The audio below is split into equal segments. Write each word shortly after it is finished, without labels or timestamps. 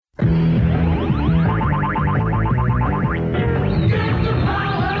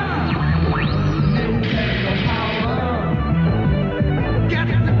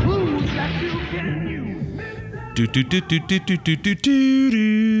Welcome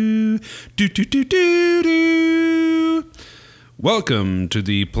to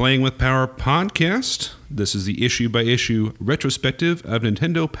the Playing with Power podcast. This is the issue-by-issue retrospective of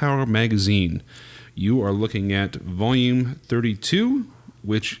Nintendo Power Magazine. You are looking at volume 32,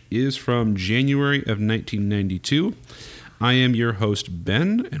 which is from January of 1992. I am your host,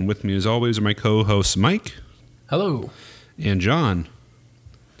 Ben, and with me as always are my co-hosts, Mike. Hello. And John.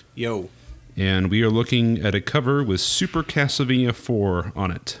 Yo. And we are looking at a cover with Super Castlevania 4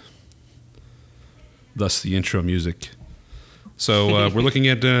 on it. Thus the intro music. So we're looking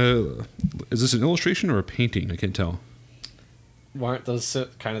at, is this an illustration or a painting? I can't tell. Aren't those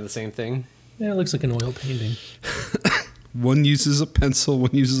kind of the same thing? Yeah, it looks like an oil painting. One uses a pencil,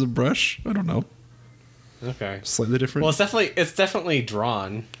 one uses a brush. I don't know. Okay. Slightly different. Well, it's definitely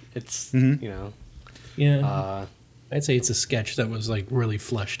drawn. It's, you know. Yeah. I'd say it's a sketch that was like really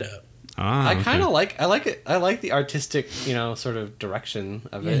fleshed out. I kind of like it. I like the artistic, sort of direction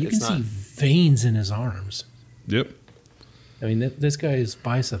of it. Yeah, you can see veins in his arms. Yep. I mean, this guy's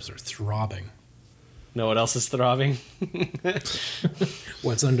biceps are throbbing. Know what else is throbbing?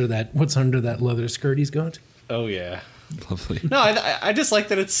 What's under that leather skirt he's got? Oh yeah. Lovely. No, I just like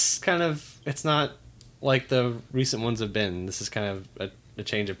that it's not like the recent ones have been. This is kind of a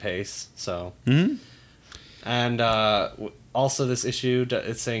change of pace. So. Mm-hmm. And also this issue,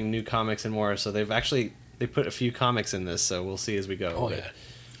 it's saying new comics and more. So they put a few comics in this. So we'll see as we go. Oh yeah.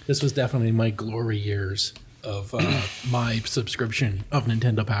 This was definitely my glory years of my subscription of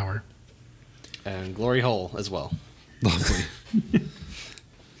Nintendo Power. And glory hole as well. Lovely.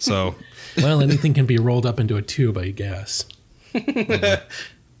 So. Well, anything can be rolled up into a tube, I guess.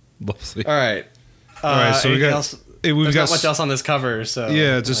 Lovely. All right. So we got. There's not much else on this cover, so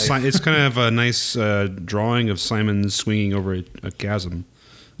yeah, it's kind of a nice drawing of Simon swinging over a chasm.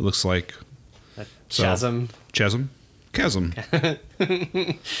 It looks like chasm.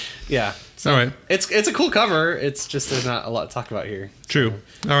 Yeah. So all right. It's a cool cover. It's just there's not a lot to talk about here. True.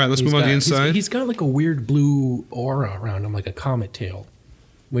 All right, let's move on to the inside. He's got like a weird blue aura around him, like a comet tail.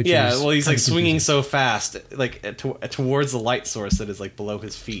 He's like swinging so fast, like towards the light source that is like below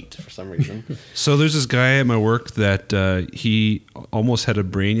his feet for some reason. So there's this guy at my work that he almost had a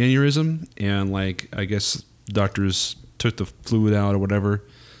brain aneurysm, and like I guess doctors took the fluid out or whatever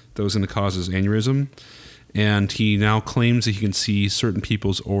that was going to cause his aneurysm, and he now claims that he can see certain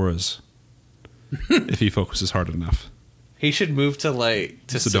people's auras if he focuses hard enough. He should move to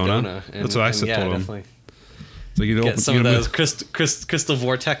Sedona. That's what I said. Told him. Definitely. So get some of those crystal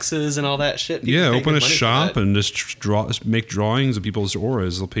vortexes and all that shit. Yeah, open a shop and just make drawings of people's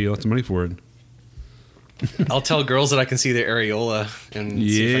auras. They'll pay you lots of money for it. I'll tell girls that I can see their areola and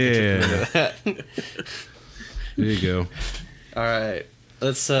see if I can trick them into that. There you go. All right,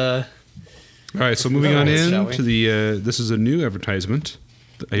 let's. All right, so moving on to the. This is a new advertisement.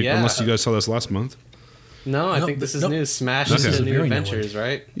 Unless you guys saw this last month. No, I think this is new. Smash into New Adventures,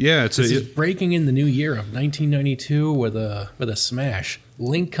 right? Yeah, this is breaking in the new year of 1992 with a smash.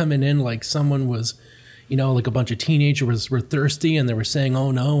 Link coming in like someone was, like a bunch of teenagers were thirsty and they were saying,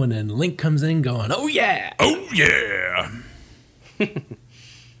 "Oh no," and then Link comes in going, "Oh yeah, oh yeah."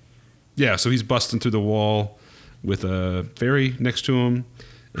 Yeah, so he's busting through the wall with a fairy next to him,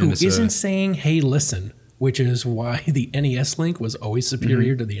 who isn't saying, "Hey, listen," which is why the NES Link was always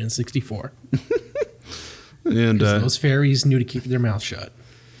superior to the N64. And those fairies knew to keep their mouth shut.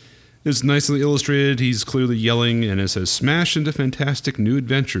 It's nicely illustrated. He's clearly yelling, and it says, "Smash into fantastic new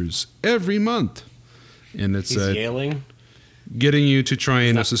adventures every month." And it's yelling, getting you to try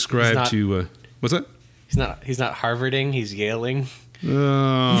and subscribe to. What's that? He's not Harvarding. He's yelling.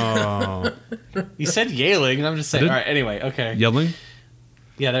 Oh, you said yelling, and I'm just saying. All right. Anyway, okay. Yelling.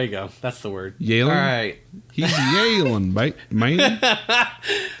 Yeah, there you go. That's the word. Yailing? All right. He's yailing, man.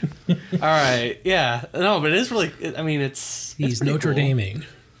 All right. Yeah. No, but it is really... I mean, He's Notre Daming.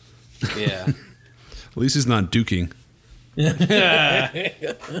 Yeah. At least he's not duking. That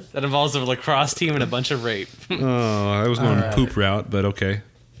involves a lacrosse team and a bunch of rape. Oh, I was going poop route, but okay.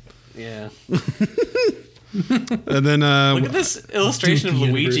 Yeah. And then... look at this illustration of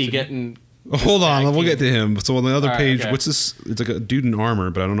Luigi getting... Hold on, we'll get to him. So on the other page, what's this? It's like a dude in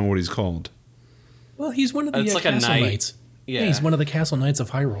armor, but I don't know what he's called. Well, he's one of the Castle Knights. Yeah, he's one of the Castle Knights of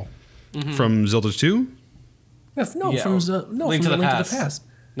Hyrule. Mm-hmm. From Zelda 2? From Link to the Past.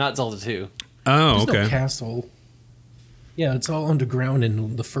 Not Zelda 2. Oh, There's okay. No castle. Yeah, it's all underground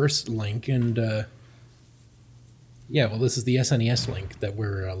in the first Link, and this is the SNES Link that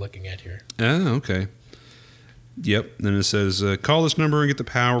we're looking at here. Oh, okay. Yep. Then it says, call this number and get the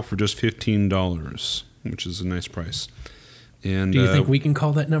power for just $15, which is a nice price. And do you think we can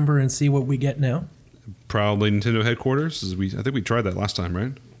call that number and see what we get now? Probably Nintendo headquarters. I think we tried that last time,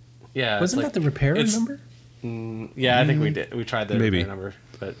 right? Yeah. Wasn't that the repair number? Yeah, I think we did. We tried the Maybe. repair number,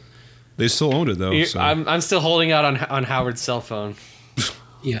 but They still owned it though. So. I'm still holding out on Howard's cell phone.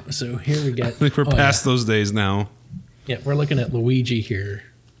 Yeah, so here we get... I think we're past those days now. Yeah, we're looking at Luigi here.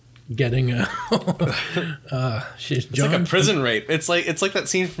 Getting a... It's like a prison rape. It's like that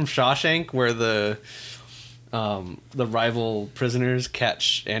scene from Shawshank where the rival prisoners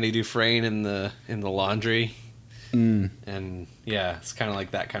catch Andy Dufresne in the laundry. And yeah, it's kind of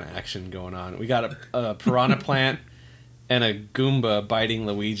like that kind of action going on. We got a piranha plant and a Goomba biting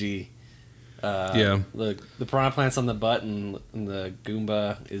Luigi. The piranha plant's on the butt and the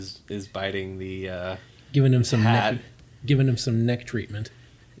Goomba is biting the giving him some hat. Giving him some neck treatment.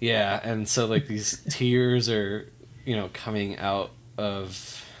 Yeah, and so like these tears are, coming out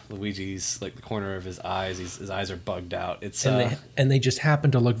of Luigi's, like the corner of his eyes. His eyes are bugged out. It's and they just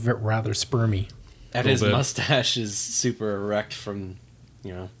happen to look very spermy. And his mustache is super erect from,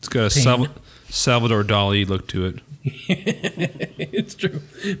 It's got a Salvador Dali look to it. It's true.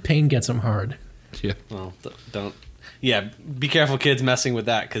 Pain gets him hard. Yeah. Well, don't. Yeah, be careful, kids, messing with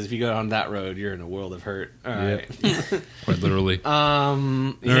that, because if you go down that road, you're in a world of hurt. All right. Quite literally. All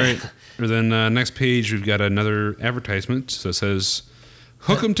right. And then next page, we've got another advertisement that says,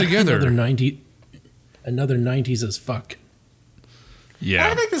 "Hook 'em together." Another 90s as fuck. Yeah.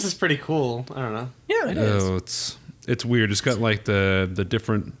 I think this is pretty cool. I don't know. Yeah, it is. It's weird. It's got like the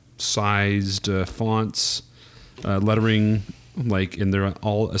different sized fonts, lettering, like, and they're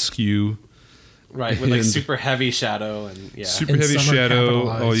all askew. Right, with like super heavy shadow and super heavy shadow.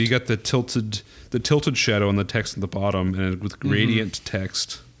 Oh, you got the tilted shadow on the text at the bottom, and with gradient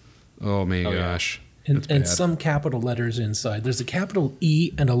text. Oh my gosh. And some capital letters inside. There's a capital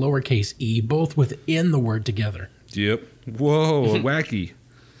E and a lowercase e, both within the word together. Yep. Whoa, wacky.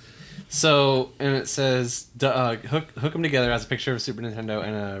 So, and it says, hook them together as a picture of a Super Nintendo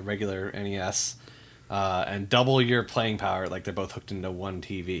and a regular NES, and double your playing power, like they're both hooked into one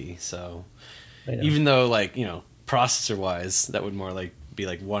TV. So, even though, like, processor-wise, that would more like be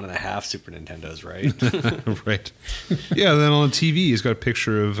like 1.5 Super Nintendos, right? Right. Yeah, then on the TV, it's got a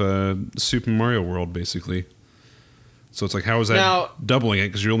picture of Super Mario World, basically. So it's like, how is that doubling it?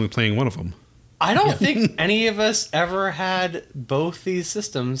 Because you're only playing one of them. I don't think any of us ever had both these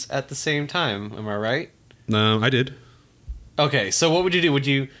systems at the same time. Am I right? No, I did. Okay, so what would you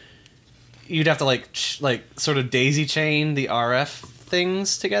do? You'd have to like sort of daisy chain the RF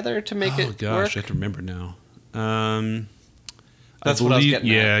things together to make it work? Oh gosh, I have to remember now. That's what I was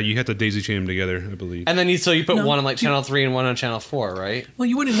getting at. Yeah, you have to daisy chain them together, I believe. And then you put one on like channel 3 and one on channel 4, right? Well,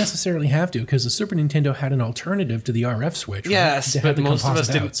 you wouldn't necessarily have to, because the Super Nintendo had an alternative to the RF switch. Right? Yes, but most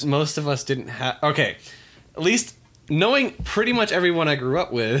of us didn't have. Okay, at least knowing pretty much everyone I grew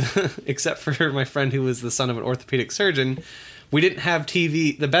up with, except for my friend who was the son of an orthopedic surgeon, we didn't have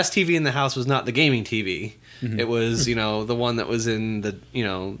TV. The best TV in the house was not the gaming TV. Mm-hmm. It was the one that was in the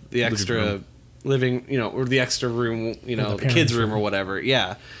the extra living or the extra room, the kids' room or whatever.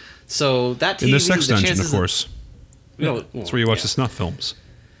 Yeah. So that TV, in the sex dungeon, of course. That's where you watch the snuff films.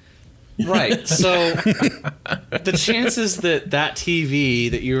 Right. So the chances that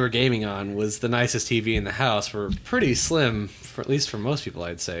TV that you were gaming on was the nicest TV in the house were pretty slim, at least for most people,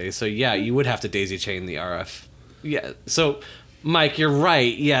 I'd say. So yeah, you would have to daisy chain the RF. Yeah. So Mike, you're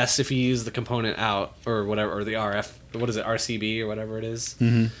right. Yes, if you use the component out or whatever, or the RF, what is it, RCB or whatever it is.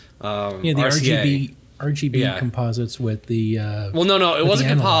 Mm-hmm. The RGB composites with the. Well, no, it wasn't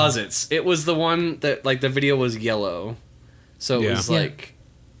composites. It was the one that like the video was yellow, so it was like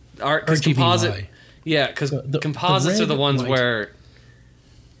RGB composite. Yeah, because composites are the ones where.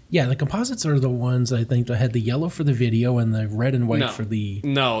 Yeah, the composites are the ones I think that had the yellow for the video and the red and white for the.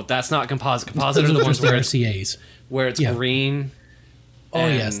 No, that's not composite. Composites are the ones where RCAs, where it's green. Oh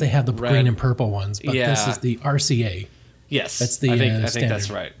yes, they have the green and purple ones, but this is the RCA. Yes, that's the. I think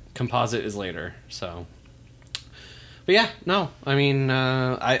that's right. Composite is later, so. But yeah, no, I mean,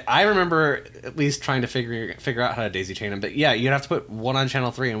 I remember at least trying to figure out how to daisy chain them. But yeah, you'd have to put one on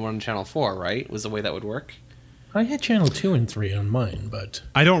channel 3 and one on channel 4, right? Was the way that would work? I had channel 2 and 3 on mine, but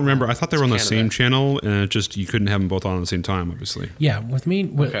I don't remember. I thought they were on the same channel, and it just you couldn't have them both on at the same time, obviously. Yeah, with me,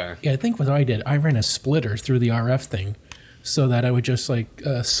 yeah, I think what I did, I ran a splitter through the RF thing, so that I would just like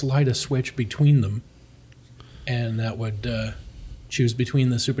slide a switch between them, and that would choose between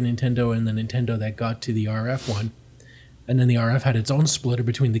the Super Nintendo and the Nintendo that got to the RF one, and then the RF had its own splitter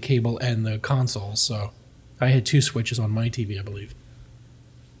between the cable and the console. So I had 2 switches on my TV, I believe.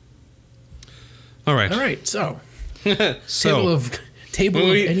 All right. So Table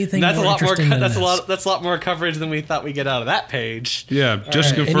of anything that's more a lot more. interesting than That's this. a lot more coverage than we thought we'd get out of that page. Yeah,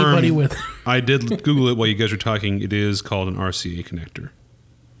 just to confirm. Anybody with I did Google it while you guys were talking. It is called an RCA connector.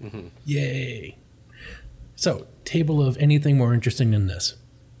 yay. So, table of anything more interesting than this.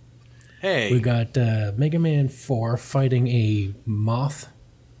 Hey, We got Mega Man 4 fighting a moth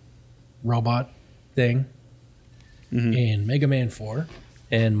robot thing in Mega Man 4,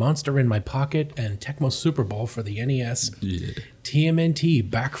 and Monster in My Pocket and Tecmo Super Bowl for the NES. Yeah. TMNT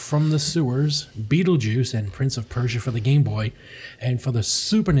Back from the Sewers, Beetlejuice, and Prince of Persia for the Game Boy. And for the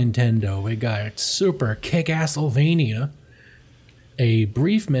Super Nintendo, we got Super Kick-Assylvania, a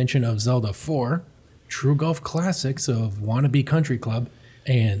brief mention of Zelda 4, True Golf Classics of Wannabe Country Club,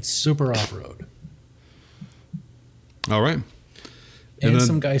 and Super Off-Road. All right. And then-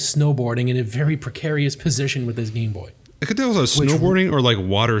 some guy snowboarding in a very precarious position with his Game Boy. I could tell it was snowboarding or like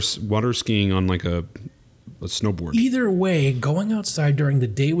water skiing on like a snowboard. Either way, going outside during the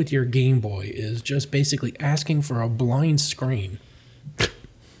day with your Game Boy is just basically asking for a blind screen.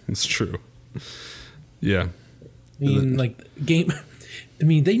 It's true. Yeah. I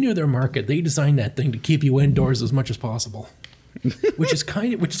mean, they knew their market. They designed that thing to keep you indoors as much as possible, which is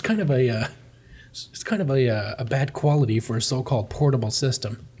kind of a bad quality for a so-called portable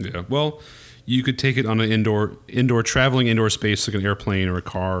system. Yeah. Well, you could take it on an traveling indoor space like an airplane or a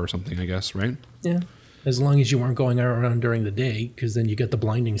car or something, I guess, right? Yeah, as long as you weren't going around during the day, because then you get the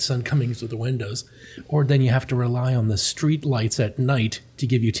blinding sun coming through the windows, or then you have to rely on the street lights at night to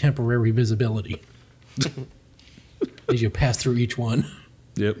give you temporary visibility as you pass through each one.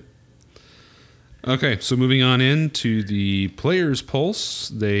 Yep. Okay, so moving on into the Player's Pulse,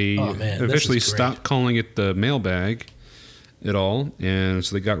 they Oh, man, this officially is great. stopped calling it the mailbag at all, and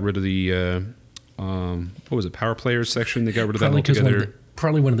so they got rid of the what was it, Power Players section? They got rid of that altogether.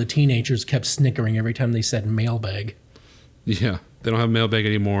 Probably one of the teenagers kept snickering every time they said mailbag. Yeah, they don't have mailbag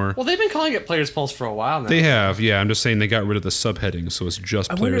anymore. well, they've been calling it Player's Pulse for a while now. They have, yeah. I'm just saying they got rid of the subheading, so it's just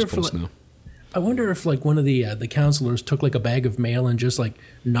I wonder Player's if, Pulse like- now. I wonder if like one of the counselors took like a bag of mail and just like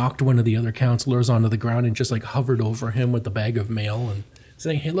knocked one of the other counselors onto the ground and just like hovered over him with the bag of mail and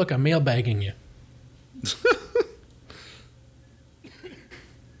saying, "Hey, look, I'm mailbagging you."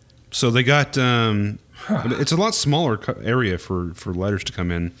 So they got it's a lot smaller area for letters to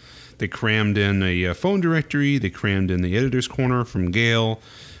come in. They crammed in a phone directory. They crammed in the editor's corner from Gail,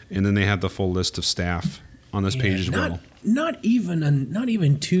 and then they had the full list of staff on this page as well. Not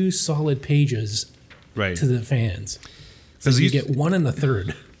even 2 solid pages Right. to the fans. So 'Cause you these- get 1 in the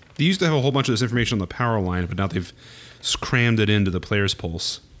third. They used to have a whole bunch of this information on the power line, but now they've crammed it into the Player's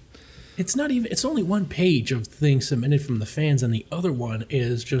Pulse. It's not even. It's only 1 page of things submitted from the fans, and the other one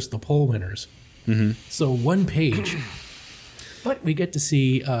is just the poll winners. Mm-hmm. So 1 page. But we get to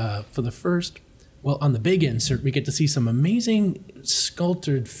see for the first. Well, on the big insert, we get to see some amazing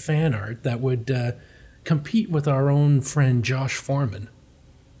sculpted fan art that would compete with our own friend Josh Foreman.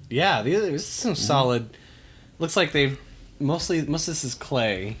 Yeah, this is some solid. Looks like they've most of this is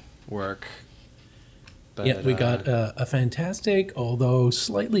clay work. But, Yeah, we got a fantastic, although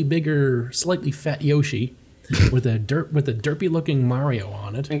slightly bigger, slightly fat Yoshi with a derpy looking Mario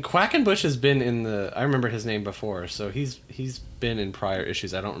on it. And Quackenbush has been in the. I remember his name before, so he's been in prior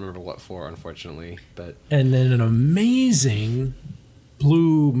issues. I don't remember what for, unfortunately, but And then an amazing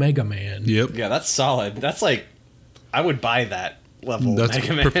blue Mega Man. Yep. yeah, that's solid. That's like, I would buy that level. That's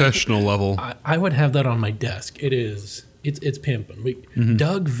Mega Man. professional level. I would have that on my desk. It's pimping.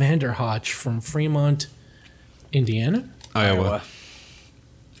 Doug Vanderhoch from Fremont, Indiana. Iowa.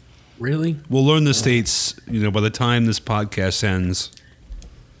 Really? We'll learn the states, by the time this podcast ends.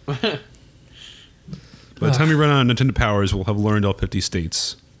 By the time we run out of Nintendo Powers, we'll have learned all 50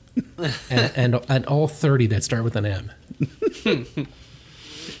 states. and all 30 that start with an M.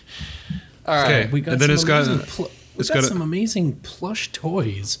 All right. Okay. We got And then some it's got- amazing it's got a- some amazing plush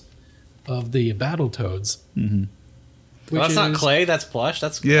toys of the Battletoads. Mm-hmm. Well, that's not clay. That's plush.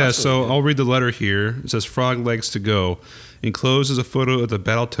 That's Yeah, that's so really good. I'll read the letter here. It says, Frog Legs to Go. Enclosed is a photo of the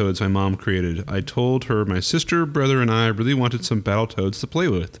Battletoads my mom created. I told her my sister, brother, and I really wanted some Battletoads to play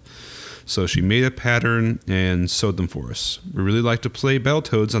with. So she made a pattern and sewed them for us. We really like to play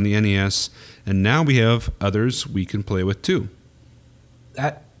Battletoads on the NES, and now we have others we can play with too.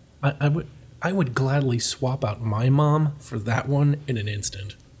 That I would gladly swap out my mom for that one in an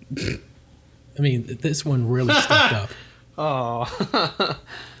instant. I mean, this one really stepped up. Oh.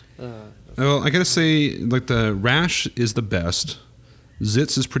 Well, I gotta say, like, the Rash is the best.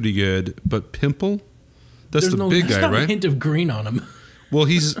 Zitz is pretty good, but Pimple, that's the big there's guy, not a right? hint of green on him. Well,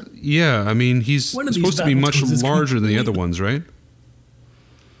 he's he's One of these supposed to be much Battletoads is larger than the complete- other ones, right?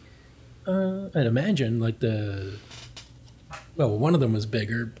 I'd imagine like the Well, one of them was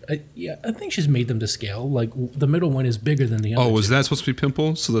bigger. I think she's made them to scale. Like the middle one is bigger than the other. Oh, was two. that supposed to be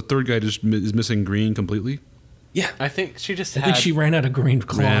pimple? So the third guy just is missing green completely? Yeah, I think she just I had. think she ran out of green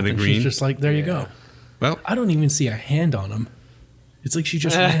cloth, Ran out of and green? she's just like, there you Yeah. go. Well, I don't even see a hand on him. It's like she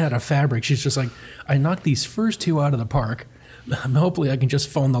just ran out of fabric. She's just like, I knocked these first two out of the park. Hopefully, I can just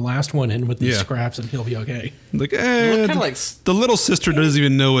phone the last one in with these Yeah. scraps, and he'll be okay. like, kinda like the little sister doesn't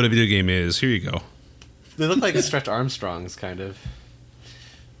even know what a video game is. Here you go. They look like Stretch Armstrongs, kind of.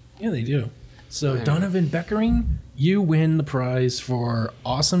 Yeah, they do. So, Donovan Beckering, you win the prize for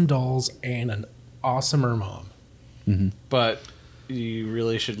awesome dolls and an awesomer mom. But you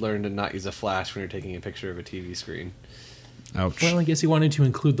really should learn to not use a flash when you're taking a picture of a TV screen. Ouch. Well, I guess he wanted to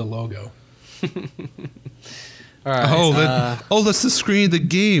include the logo. All right. That's the screen of the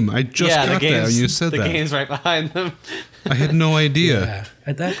game. I just got that when you said the that. game's right behind them. I had no idea. Yeah.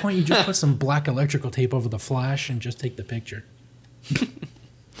 At that point, you just put some black electrical tape over the flash and just take the picture.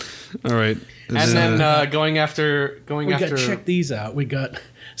 All right. And then going after We got check these out. We got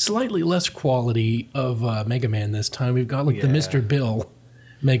slightly less quality of Mega Man this time. We've got like the Yeah. Mr. Bill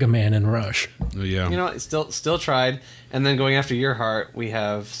Mega Man and Rush. Oh, yeah. You know, it's still tried. And then going after your heart, we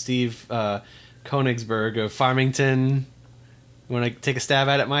have Steve Konigsberg of Farmington. You want to take a stab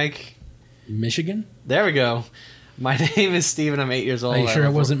at it, Mike? Michigan? There we go. My name is Steve, and I'm 8 years old. Are you sure I it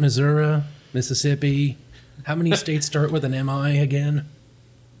live wasn't Missouri, Mississippi? How many states start with an MI again?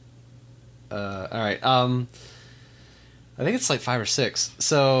 all right. I think it's like 5 or 6.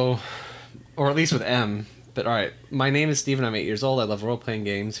 So, or at least with M. But all right. My name is Steve, and I'm 8 years old. I love role-playing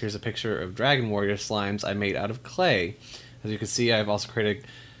games. Here's a picture of Dragon Warrior slimes I made out of clay. As you can see, I've also created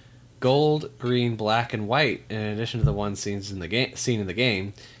gold, green, black, and white. In addition to the ones seen in the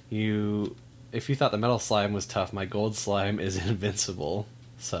game, if you thought the metal slime was tough, my gold slime is invincible.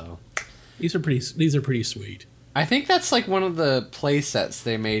 So, These are pretty sweet. I think that's like one of the play sets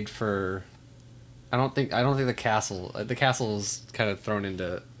they made for. I don't think the castle. The castle is kind of thrown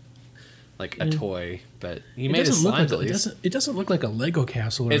into like a toy, but he made his slimes at least. It doesn't look like a Lego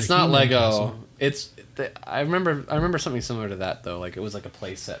castle. Or It's a not He-Man Lego. castle. I remember something similar to that though. Like it was like a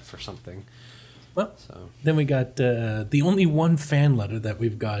play set for something. Well, So then we got the only one fan letter that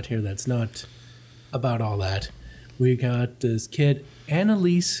we've got here that's not about all that. We got this kid,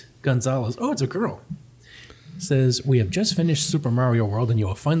 Annalise Gonzalez. Oh, it's a girl. Says, we have just finished Super Mario World and you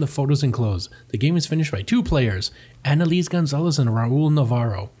will find the photos enclosed. The game is finished by 2 players, Annalise Gonzalez and Raul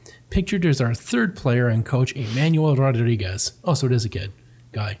Navarro. Pictured as our 3rd player and coach, Emmanuel Rodriguez. Oh, so it is a kid.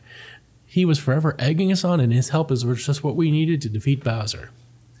 Guy. He was forever egging us on and his help was just what we needed to defeat Bowser.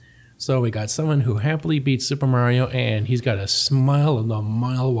 So we got someone who happily beats Super Mario and he's got a smile a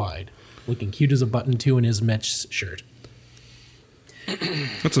mile wide. Looking cute as a button too in his Mets shirt.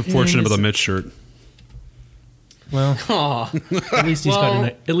 That's unfortunate about the Mitch shirt. Well, Aw. at least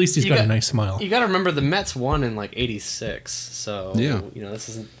he's got a nice smile. You got to remember the Mets won in like '86, so Yeah. you know this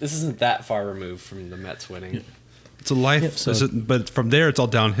isn't that far removed from the Mets winning. It's a life. Yep, so- But from there, it's all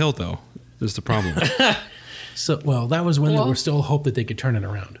downhill, though, is the problem. So, well, that was when there was still hope that they could turn it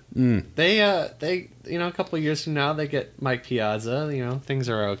around. They a couple of years from now they get Mike Piazza. You know things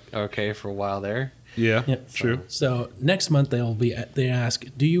are okay for a while there. Yeah, Yep. true. So next month they ask,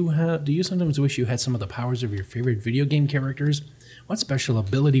 do you sometimes wish you had some of the powers of your favorite video game characters? What special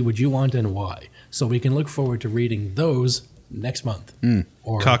ability would you want and why? So we can look forward to reading those next month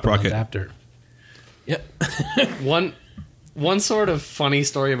or Cock the month rocket. after. Yep. One sort of funny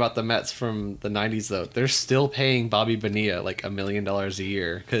story about the Mets from the '90s though, they're still paying Bobby Bonilla like $1 million a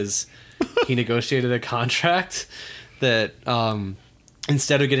year because he negotiated a contract that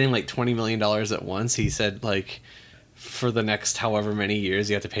instead of getting like $20 million at once, he said like for the next however many years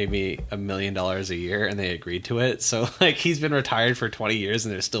you have to pay me $1 million a year, and they agreed to it. So like he's been retired for 20 years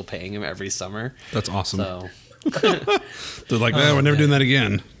and they're still paying him every summer. That's awesome. So They're like, we're never doing that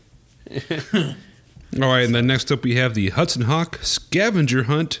again. All right, and then next up we have the Hudson Hawk Scavenger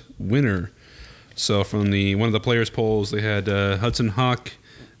Hunt winner. So from one of the players' polls, they had Hudson Hawk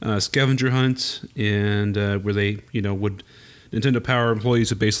Scavenger Hunt, and where they would Nintendo Power employees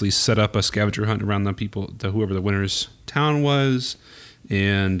would basically set up a scavenger hunt around whoever the winner's town was,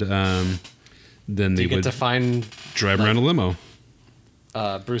 and then they you get would to find drive around a limo.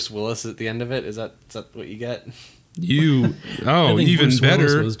 Bruce Willis at the end of it. Is that what you get? I think Even Bruce better.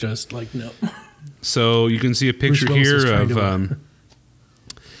 Willis was just like, no. So you can see a picture Bruce Willis was here trying of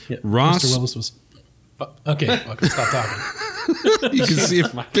Yeah, Ross. Mr. Willis was. Okay, stop talking. You can see a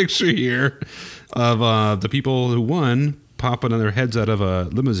picture here of the people who won popping on their heads out of a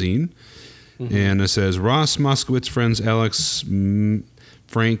limousine. Mm-hmm. And it says Ross Moskowitz, friends Alex,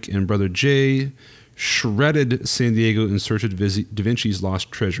 Frank, and brother Jay, shredded San Diego in search of Da Vinci's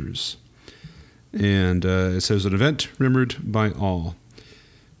lost treasures. And it says an event remembered by all.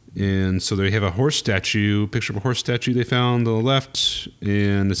 And so they have a horse statue, picture of a horse statue they found on the left.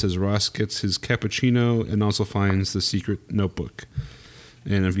 And it says Ross gets his cappuccino and also finds the secret notebook.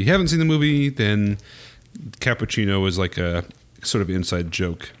 And if you haven't seen the movie, then cappuccino is like a sort of inside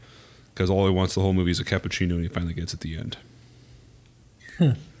joke. Because all he wants the whole movie is a cappuccino and he finally gets at the end.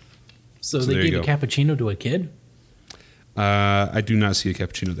 So they gave a cappuccino to a kid? I do not see a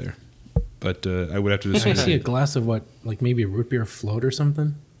cappuccino there. But I would have to I disagree. see a glass of what, like maybe a root beer float or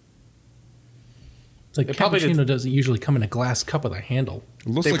something? It's like cappuccino doesn't usually come in a glass cup with a handle. It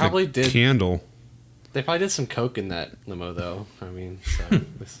looks They like probably a did. candle. They probably did some coke in that limo, though. I mean, so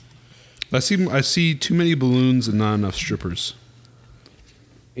I see too many balloons and not enough strippers.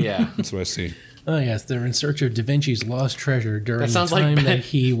 yeah. That's what I see. Oh yes, they're in search of Da Vinci's lost treasure during That the sounds like time Ben. that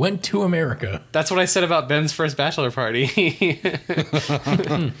he went to America. That's what I said about Ben's first bachelor party.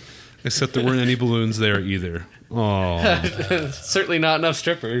 Except there weren't any balloons there either. Oh, Certainly not enough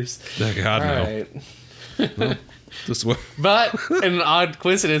strippers. God, All no. right. This what? But in an odd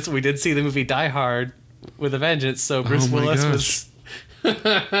coincidence, we did see the movie Die Hard with a vengeance, so Bruce my Willis gosh.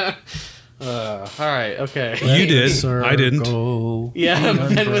 was. All right, okay. You did. I didn't. Yeah,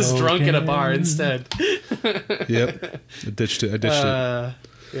 Ben was drunk at a bar instead. Yep. I ditched it.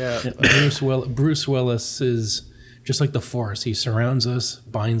 Yeah. Bruce Willis is just like the Force. He surrounds us,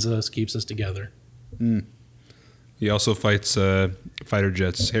 binds us, keeps us together. He also fights fighter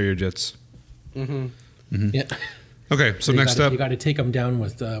jets, Harrier jets. Yeah. Okay, so next up. You got to take him down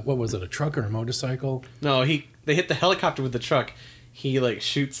with what was it, a truck or a motorcycle? No, they hit the helicopter with the truck. He like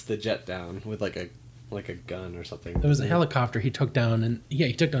shoots the jet down with like a gun or something. There was a helicopter he took down, and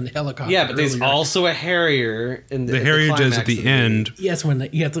he took down the helicopter. Yeah, but there's earlier. also a Harrier in The Harrier jets at climax of the movie. end. Yes,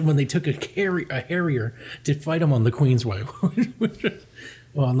 when they took a Harrier to fight him on the Queensway.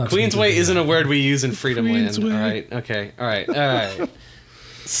 Well, I'm not Queensway saying isn't a word we use in Freedom Land. Queensway. All right. Okay. All right.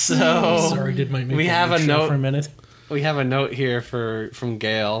 So Sorry, did my we have a show note for a minute. We have a note here from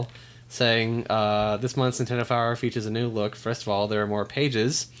Gail saying this month's Nintendo Power features a new look. First of all, there are more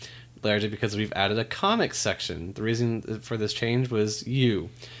pages, largely because we've added a comics section. The reason for this change was you've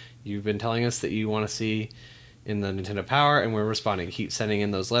been telling us that you want to see in the Nintendo Power, and we're responding. Keep sending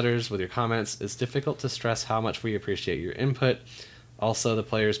in those letters with your comments. It's difficult to stress how much we appreciate your input. Also, the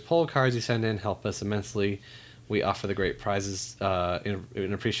players' poll cards you send in help us immensely. We offer the great prizes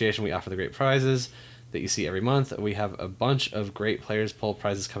in appreciation. We offer the great prizes that you see every month. We have a bunch of great players' poll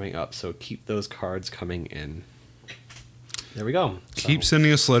prizes coming up, so keep those cards coming in. There we go. Keep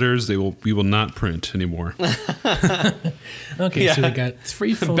sending us letters. We will not print anymore. Okay, Yeah. so we got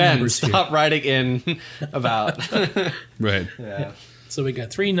 3 phone Ben, numbers here. stop writing in about. Right. Yeah. So we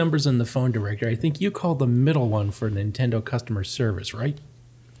got 3 numbers in the phone directory. I think you called the middle one for Nintendo customer service, right?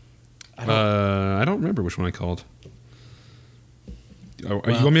 I don't remember which one I called. You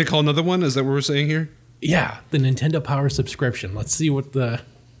want me to call another one? Is that what we're saying here? Yeah, the Nintendo Power subscription. Let's see what the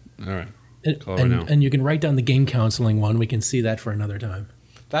All right. and, Call it right now. and you can write down the game counseling one. We can see that for another time.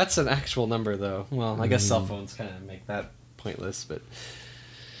 That's an actual number, though. Well, I guess cell phones kind of make that pointless, but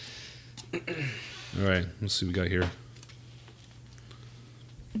All right. Let's see what we got here.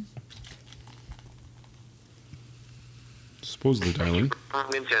 Supposedly dialing.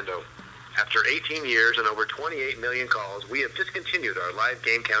 Nintendo. After 18 years and over 28 million calls, we have discontinued our live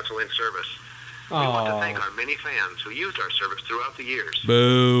game counseling service. We want to thank our many fans who used our service throughout the years.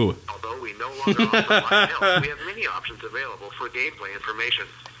 Boo. Although we no longer offer live help, we have many options available for gameplay information.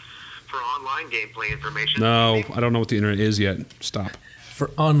 For online gameplay information... No, I don't know what the internet is yet. Stop. For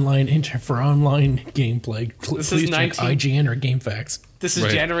online gameplay, This is please check 19 IGN or GameFAQs, this is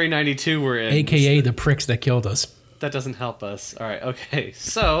Right. January '92. We're in, aka the pricks that killed us. That doesn't help us. All right. Okay.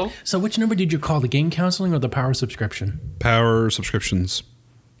 So So which number did you call, the game counseling or the Power subscription? Power subscriptions.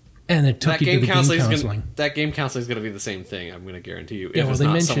 And it took that you to game the game counseling counseling. that game counseling is going to be the same thing. I'm going to guarantee you. Yeah, If well, it's they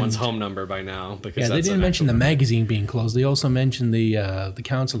not mentioned- someone's home number by now, because Yeah, they that's didn't an mention the actual number. magazine being closed. They also mentioned the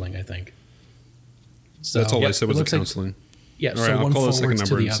counseling, I think. So, That's all yep, I said it was the looks like- counseling. yeah, All so right, I'll one call the second forwards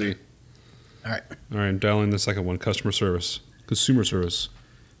to number the and other. see. All right. All right, dialing the second one. Customer service. Consumer service.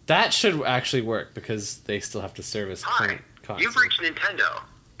 That should actually work because they still have to service Hi, current consoles. you've reached Nintendo.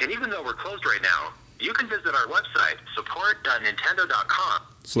 And even though we're closed right now, you can visit our website, support.nintendo.com.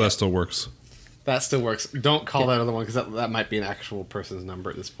 So that still works. That still works. Don't call that other one because that might be an actual person's number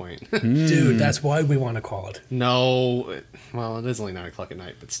at this point. Dude, that's why we want to call it. No, well, it is only 9 o'clock at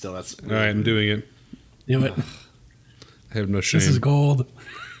night, but still, that's All right, I'm doing it. Do it. I have no shame. This is gold.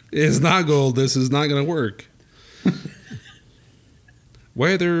 It's not gold. This is not going to work.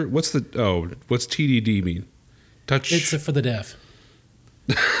 Why are there? What's TDD mean? Touch. It's for the deaf.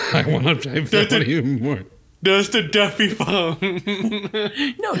 I want to type that one even more. That's the Duffy phone.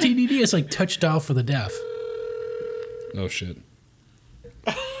 No, TDD is like touch dial for the deaf. Oh shit.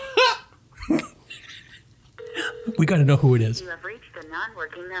 We got to know who it is. You have reached a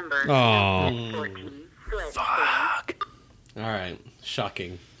non-working number. Oh. 14. Fuck. All right.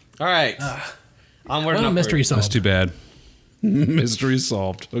 Shocking. All right. Onward and Well, upward. mystery solved. That's too bad. Mystery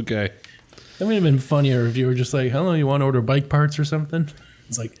solved. Okay. That would have been funnier if you were just like, hello, you want to order bike parts or something?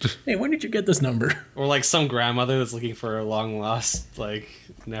 It's like, hey, when did you get this number? Or like some grandmother that's looking for a long lost like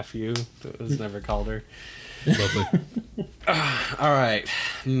nephew that was never called her. Lovely. All right.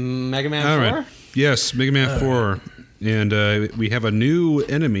 Mega Man All 4? right. Yes, Mega Man 4. And we have a new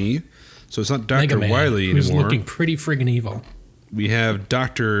enemy. So it's not Mega Dr. Man, Wily who's anymore. looking pretty friggin' evil. We have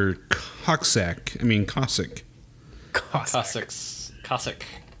Dr. Cossack. Cossack.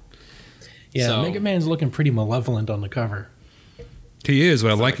 Yeah, So- Mega Man's looking pretty malevolent on the cover. He is,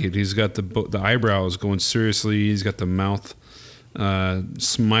 but I like it. He's got the eyebrows going seriously. He's got the mouth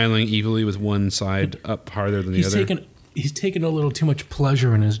smiling evilly with one side up harder than the other. He's taken a little too much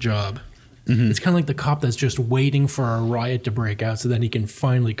pleasure in his job. Mm-hmm. It's kind of like the cop that's just waiting for a riot to break out so then he can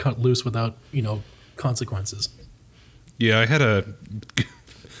finally cut loose without, consequences. Yeah, I had a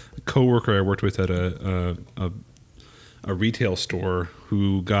coworker I worked with at a retail store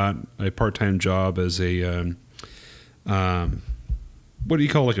who got a part-time job as a what do you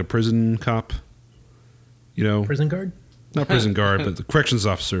call like a prison cop? Prison guard? Not prison guard, but the corrections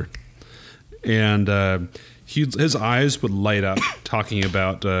officer. And his eyes would light up talking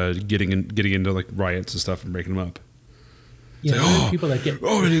about getting into like riots and stuff and breaking them up. Yeah, Like, there are people that get...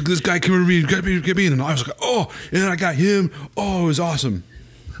 Oh, this guy came over to me, get me in. And I was like, oh, and then I got him. Oh, it was awesome.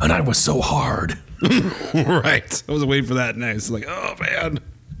 And I was so hard. Right. I was waiting for that next. Like, oh, man.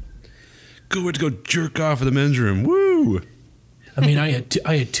 Went to go jerk off in the men's room. Woo. I mean, I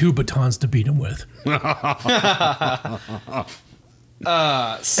had two batons to beat him with.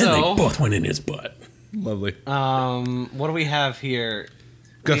 And they both went in his butt. Lovely. What do we have here?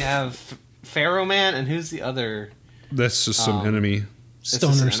 Got- We have Pharaoh Man, and who's the other? That's just some enemy. It's just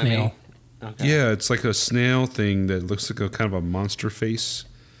an Stoner enemy? snail. Okay. Yeah, it's like a snail thing that looks like a kind of a monster face.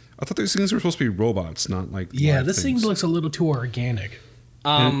 I thought these things were supposed to be robots, not like Yeah, live this things. thing looks a little too organic.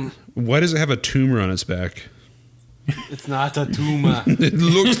 And why does it have a tumor on its back? It's not a tumor. It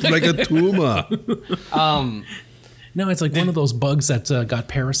looks like a tumor. No, it's like one of those bugs that's got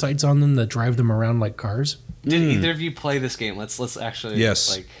parasites on them that drive them around like cars. Did either of you play this game? Let's actually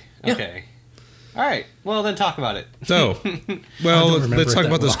Yes. Okay. All right. Well, then talk about it. So, don't remember let's it talk that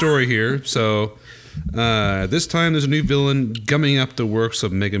about the well. story here. So, this time there's a new villain gumming up the works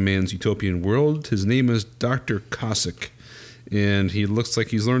of Mega Man's utopian world. His name is Dr. Cossack, and he looks like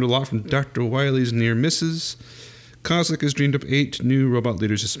he's learned a lot from Dr. Wily's near misses. Cossack has dreamed up 8 new robot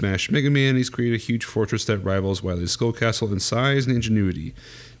leaders to smash Mega Man. He's created a huge fortress that rivals Wily's Skull Castle in size and ingenuity.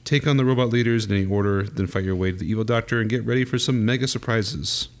 Take on the robot leaders in any order, then fight your way to the evil doctor and get ready for some mega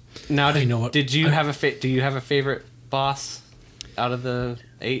surprises. Now, You know what? did you have do you have a favorite boss out of the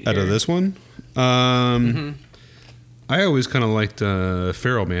 8? Out of here? this one, I always kind of liked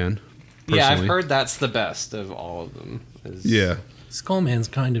Pharaoh Man. Yeah, I've personally. heard that's the best of all of them. Yeah. Skullman's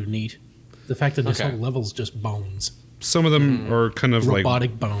kind of neat. The fact that this Okay. whole level's just bones. Some of them are kind of like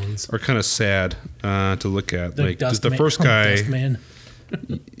Robotic bones. are kind of sad to look at. The Like Dust the Man- first oh, guy, Dustman.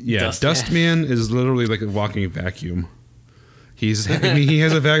 yeah, Dust Dustman is literally like a walking vacuum. He has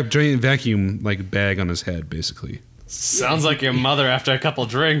a giant vacuum like bag on his head, basically. Sounds like your mother after a couple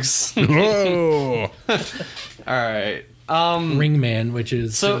drinks. All Oh, right. Ringman, which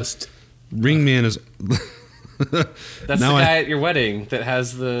is So- just... Ringman is. That's Now the I- guy at your wedding that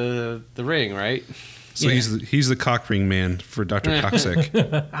has the ring, right? So Yeah. he's the cock ring man for Dr. Cossack.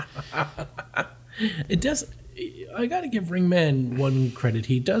 It does... I gotta give Ringman one credit.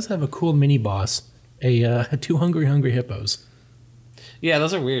 He does have a cool mini-boss. 2 hungry hippos. Yeah,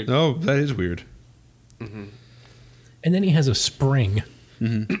 those are weird. Oh, that is weird. And then he has a spring.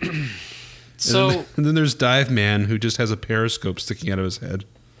 So, And then there's Dive Man who just has a periscope sticking out of his head.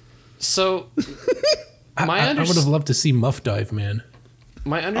 so I would have loved to see Muff Dive Man.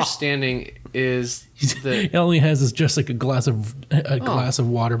 my understanding is that He only has is just like a glass of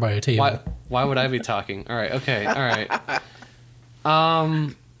water by a table. why would I be talking? All right, okay, all right.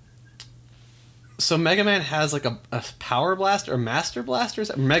 So Mega Man has like a Power Blaster or Master Blaster, is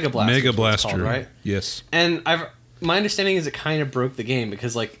that Mega Blaster? Mega is what it's Blaster, called, right? Yes. And my understanding is it kind of broke the game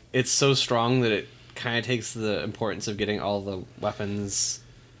because like it's so strong that it kind of takes the importance of getting all the weapons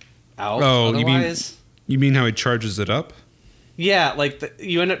out. Oh, otherwise. you mean how he charges it up? Yeah, like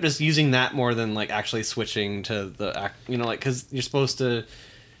you end up just using that more than like actually switching to the like because you're supposed to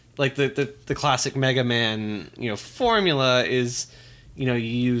like the classic Mega Man formula is you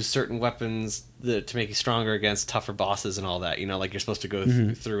use certain weapons to make you stronger against tougher bosses and all that. Like you're supposed to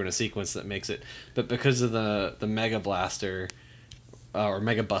go through in a sequence that makes it. But because of the Mega Blaster or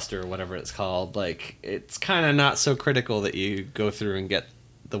Mega Buster or whatever it's called, like it's kind of not so critical that you go through and get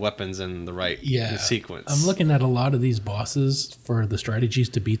the weapons in the right sequence. I'm looking at a lot of these bosses for the strategies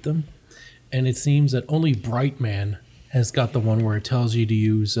to beat them, and it seems that only Brightman has got the one where it tells you to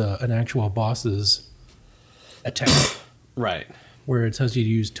use an actual boss's attack. Right. Where it tells you to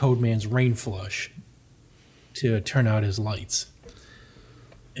use Toadman's Rain Flush to turn out his lights.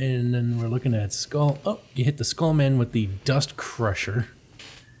 And then we're looking at Skull. Oh, you hit the Skullman with the Dust Crusher.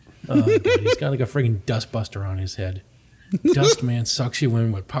 Oh, God, he's got like a friggin' dust buster on his head. Dustman sucks you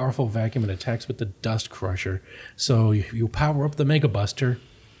in with powerful vacuum and attacks with the Dust Crusher. So you power up the Mega Buster,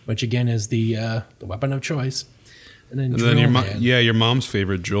 which again is the weapon of choice. And then your mom's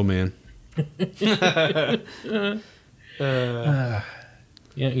favorite, Drill Man. You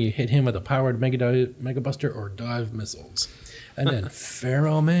hit him with a powered Mega Buster or dive missiles. And then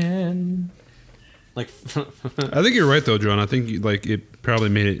Pharaoh Man. Like, I think you're right though, John. I think it probably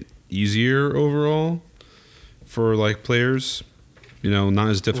made it easier overall for players, not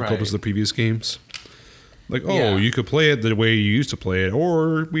as difficult as the previous games. You could play it the way you used to play it,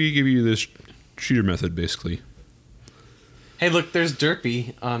 or we give you this cheater method, basically. Hey, look, there's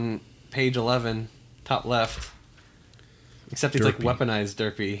Derpy on page 11, top left. Except he's Derpy. weaponized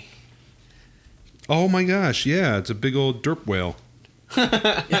Derpy. Oh my gosh, yeah, it's a big old derp whale.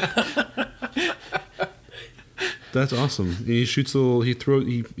 That's awesome. And he shoots he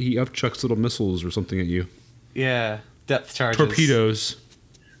upchucks little missiles or something at you. Yeah, depth charges. Torpedoes.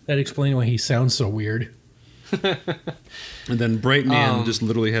 That explains why he sounds so weird. And then Brightman just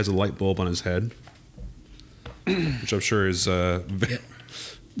literally has a light bulb on his head, which I'm sure is that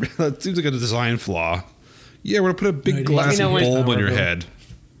seems like a design flaw. Yeah, we're gonna put a big glass bulb on your head.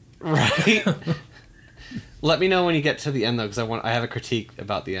 Right. Let me know when you get to the end though, because I have a critique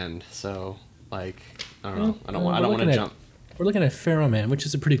about the end. So I don't know. I don't want to jump. We're looking at Pharaoh Man, which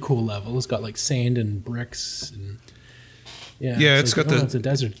is a pretty cool level. It's got sand and bricks and it's got it's a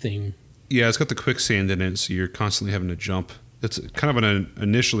desert theme. Yeah, it's got the quicksand in it, so you're constantly having to jump. It's kind of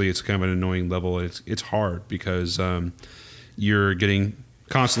initially it's kind of an annoying level. It's hard because you're getting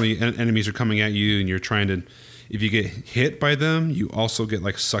constantly enemies are coming at you, and you're trying to. If you get hit by them, you also get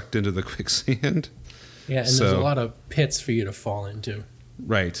sucked into the quicksand. Yeah, and there's a lot of pits for you to fall into.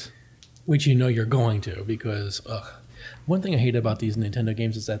 Right. Which you're going to, because one thing I hate about these Nintendo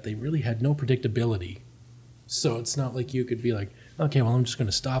games is that they really had no predictability. So it's not like you could be like, okay, well, I'm just going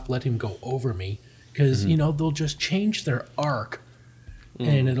to stop, let him go over me. Because, they'll just change their arc.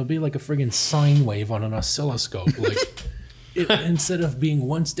 And it'll be like a friggin' sine wave on an oscilloscope. Instead of being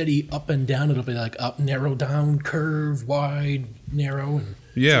one steady up and down, it'll be up, narrow, down, curve, wide, narrow. And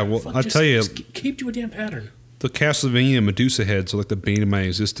yeah, well, I'll tell you. Just keep to a damn pattern. The Castlevania Medusa heads are the bane of my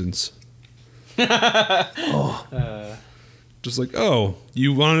existence. Just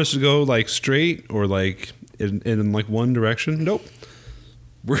you wanted us to go straight or in one direction? Nope.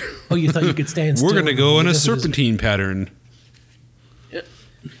 You thought you could stand still? We're going to go in a serpentine pattern. Yep.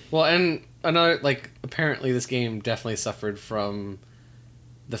 Well, and another apparently this game definitely suffered from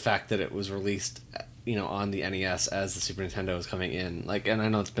the fact that it was released on the NES as the Super Nintendo was coming in. And I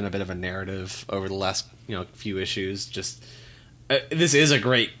know it's been a bit of a narrative over the last few issues. Just this is a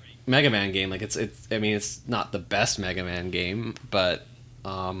great Mega Man game. It's not the best Mega Man game, but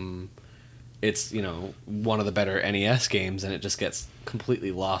it's one of the better NES games, and it just gets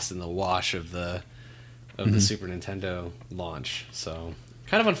completely lost in the wash of the Super Nintendo launch. So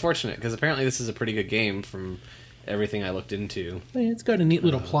kind of unfortunate, because apparently this is a pretty good game from everything I looked into. It's got a neat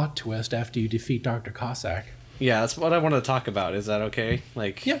little plot twist after you defeat Dr. Cossack. Yeah, that's what I wanted to talk about. Is that okay?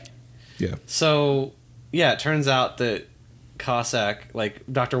 Yeah. Yeah. So, yeah, it turns out that Cossack,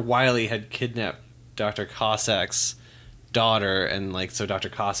 Dr. Wily had kidnapped Dr. Cossack's daughter, and so Dr.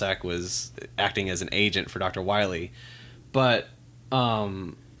 Cossack was acting as an agent for Dr. Wily. But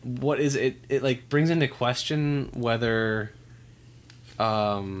what is it? It brings into question whether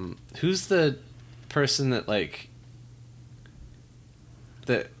who's the person that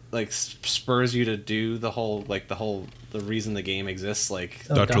spurs you to do the whole the reason the game exists.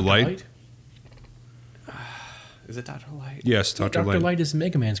 Dr. Light. Is it Dr. Light? Yes, Dr. Light. Dr. Light is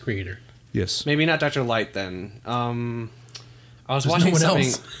Mega Man's creator. Yes. Maybe not Dr. Light then. I was There's watching no one something.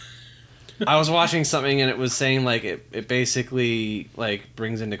 else. I was watching something, and it was saying it basically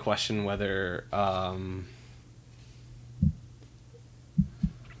brings into question whether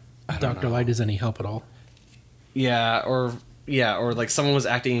Dr. Light is any help at all. Yeah, or like someone was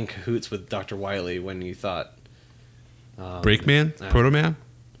acting in cahoots with Dr. Wily when you thought Breakman? Proto-Man?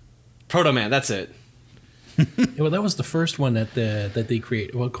 Proto-Man, that's it. Well, that was the first one that they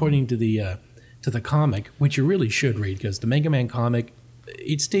created. Well, according to the comic, which you really should read, because the Mega Man comic,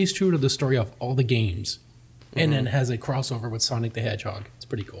 it stays true to the story of all the games, and then has a crossover with Sonic the Hedgehog. It's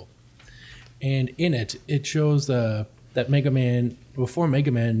pretty cool. And in it shows that Mega Man, before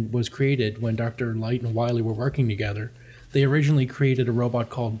Mega Man was created, when Dr. Light and Wily were working together, they originally created a robot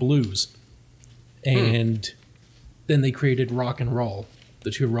called Blues, and then they created Rock and Roll,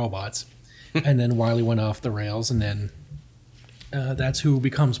 the two robots. And then Wily went off the rails, and then that's who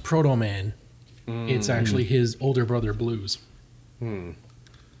becomes Proto Man. It's actually his older brother, Blues.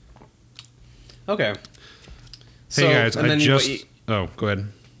 Okay. Hey guys, oh, go ahead.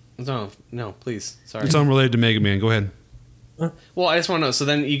 No, please. Sorry. It's unrelated to Mega Man. Go ahead. Well, I just want to know. So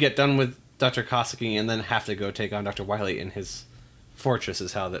then you get done with Dr. Kosaki and then have to go take on Dr. Wily in his fortress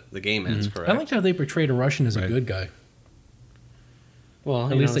is how the game ends, correct? I like how they portrayed a Russian as a good guy.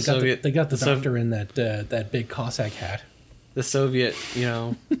 Well, at least they got the doctor in that big Cossack hat. The Soviet,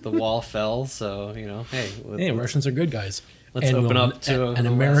 the wall fell, so, hey. Russians are good guys. Let's open up to... And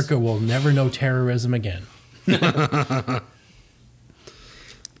America will never know terrorism again. All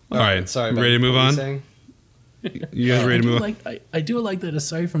right. Sorry, ready to move on? You guys ready to move on? I do like that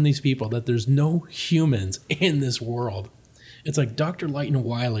aside from these people, that there's no humans in this world. It's like Dr. Light and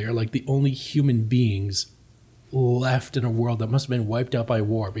Wily are like the only human beings left in a world that must have been wiped out by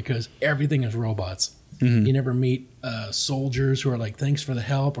war, because everything is robots. You never meet soldiers who are like, thanks for the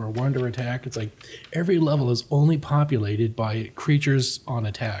help, or we're under attack. It's like every level is only populated by creatures on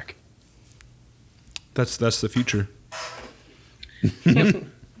attack. That's the future. Yep.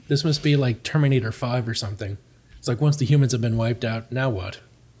 This must be like Terminator 5 or something. It's like once the humans have been wiped out, now what?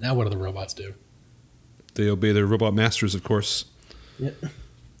 Now what do the robots do? They obey their robot masters, of course. Yep.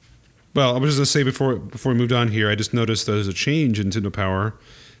 Well, I was just going to say before we moved on here, I just noticed there's a change in Nintendo Power.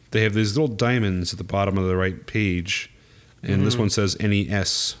 They have these little diamonds at the bottom of the right page, and this one says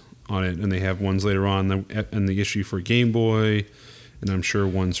NES on it, and they have ones later on in the issue for Game Boy, and I'm sure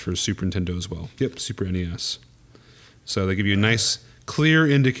ones for Super Nintendo as well. Yep, Super NES. So they give you a nice, clear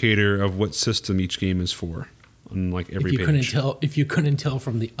indicator of what system each game is for on like every page. If you couldn't tell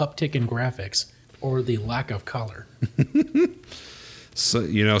from the uptick in graphics or the lack of color.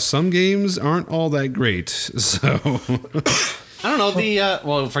 So, some games aren't all that great, so... I don't know,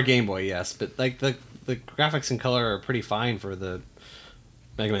 well, for Game Boy, yes, but like the graphics and color are pretty fine for the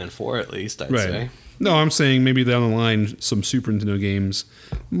Mega Man 4, at least, I'd say. No, I'm saying maybe down the line, some Super Nintendo games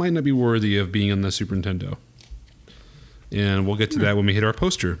might not be worthy of being on the Super Nintendo. And we'll get to that when we hit our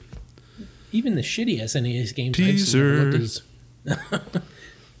poster. Even the shitty SNES games Teaser. I've seen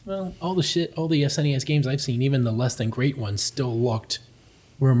well, all the SNES games I've seen, even the less than great ones, still looked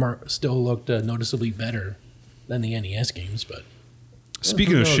noticeably better than the NES games. But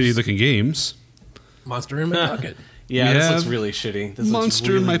speaking of shitty looking games, Monster in My Pocket. Yeah, this looks really shitty. This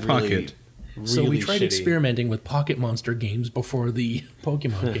Monster in My Pocket. Really so we tried shitty. Experimenting with Pocket Monster games before the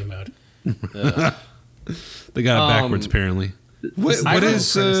Pokemon came out. They got it backwards, apparently. What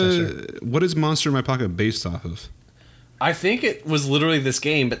is Monster in My Pocket based off of? I think it was literally this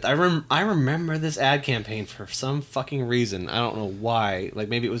game, but I remember this ad campaign for some fucking reason. I don't know why. Like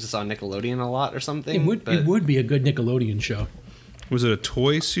maybe it was just on Nickelodeon a lot or something. It would be a good Nickelodeon show. Was it a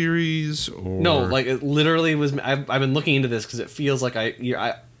toy series or no? Like it literally was. I've been looking into this because it feels like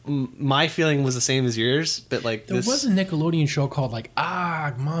my feeling was the same as yours, but like there was a Nickelodeon show called like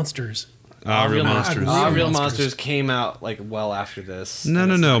Monsters. Real Monsters. Real Monsters came out like well after this.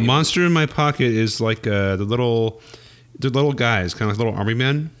 No. Monster in My Pocket is like the little guys, kind of like little army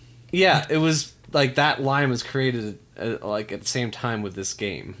men. Yeah, it was like that line was created like at the same time with this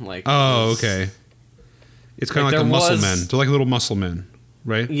game. Like okay. It's kind of like the muscle men. They're like little muscle men,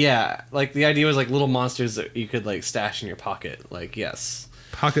 right? Yeah, like the idea was like little monsters that you could like stash in your pocket. Like yes,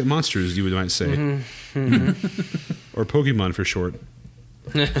 pocket monsters, you might say, or Pokemon for short.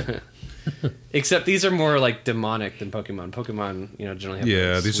 Except these are more like demonic than Pokemon. Pokemon, generally have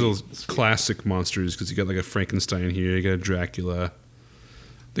like these are classic monsters because you got like a Frankenstein here, you got a Dracula.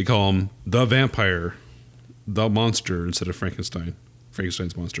 They call him the vampire, the monster instead of Frankenstein.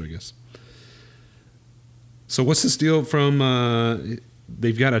 Frankenstein's monster, I guess. So what's this deal from?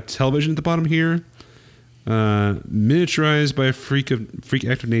 They've got a television at the bottom here, miniaturized by a freak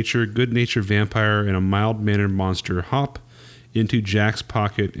act of nature, good-natured vampire, and a mild-mannered monster. Hop into Jack's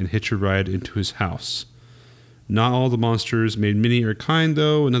pocket and hitch a ride into his house. Not all the monsters made many are kind,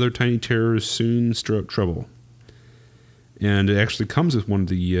 though. Another tiny terror soon stir up trouble. And it actually comes with one of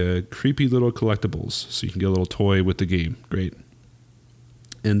the creepy little collectibles, so you can get a little toy with the game. Great.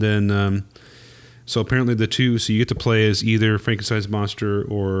 And then, so apparently so you get to play as either Frankenstein's monster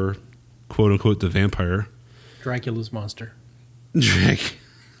or quote-unquote the vampire. Dracula's monster.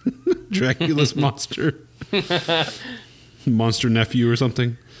 Dracula's monster. Monster nephew or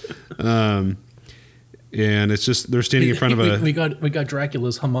something. And it's just, they're standing in front of a... We got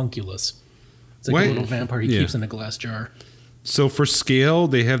Dracula's homunculus. It's like a little vampire he keeps in a glass jar. So for scale,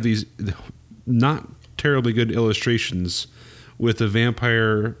 they have these not terribly good illustrations with a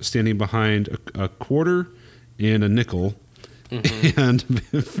vampire standing behind a quarter and a nickel, and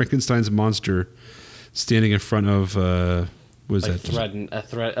Frankenstein's monster standing in front of what is like that? A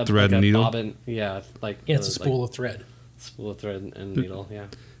thread like and a needle. Bobbin. Yeah, it's a spool of thread. Spool of thread and needle. Yeah.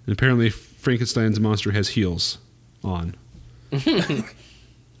 And apparently, Frankenstein's monster has heels on.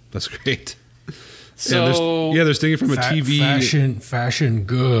 That's great. So they're standing from a TV. Fashion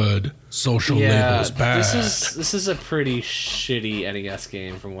good. Social labels bad. This is a pretty shitty NES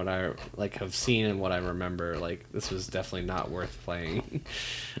game from what I have seen and what I remember. Like, this was definitely not worth playing,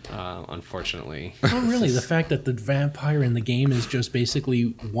 unfortunately. Oh, really? The fact that the vampire in the game is just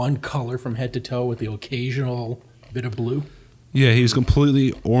basically one color from head to toe with the occasional bit of blue? Yeah, he's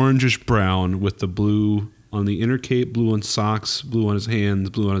completely orangish brown with the blue on the inner cape, blue on socks, blue on his hands,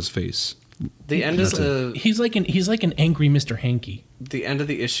 blue on his face. The end of the he's like an angry Mr. Hanky. The end of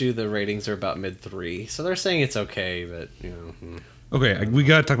the issue, the ratings are about mid-3, so they're saying it's okay, but Okay, we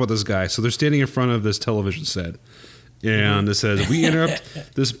got to talk about this guy. So they're standing in front of this television set, and it says, "We interrupt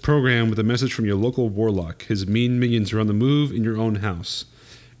this program with a message from your local warlock. His mean minions are on the move in your own house."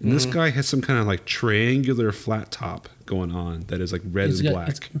 And this guy has some kind of like triangular flat top going on that is like red and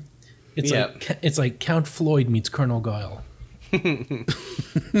black. It's like Count Floyd meets Colonel Guile.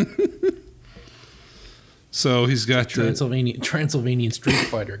 So he's got Transylvanian Street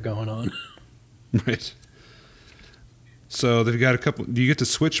Fighter going on. Right. So they've got a couple. Do you get to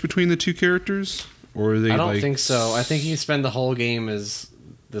switch between the two characters, or are they? I don't think so. I think you spend the whole game as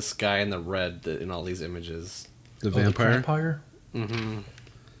this guy in the red in all these images. The vampire. The vampire.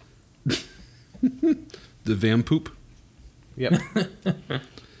 The vampoop. Yep.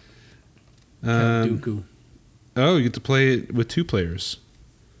 Dooku. Oh, you get to play it with 2 players.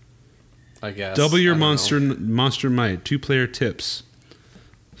 I guess. Double your monster might. 2-player tips.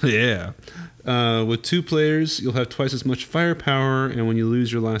 Yeah. With 2 players, you'll have twice as much firepower, and when you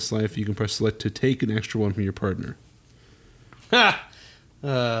lose your last life, you can press select to take an extra one from your partner. Ha!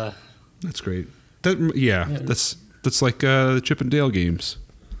 That's great. That's like the Chip and Dale games.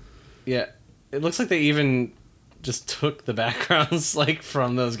 Yeah. It looks like they even just took the backgrounds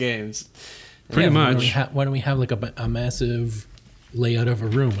from those games. Pretty much. Why don't we have like a massive layout of a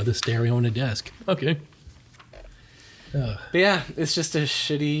room with a stereo and a desk? Okay. But yeah, it's just a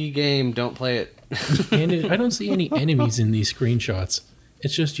shitty game. Don't play it. And I don't see any enemies in these screenshots.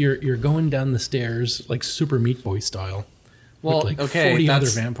 It's just you're going down the stairs like Super Meat Boy style. Well, with 40 other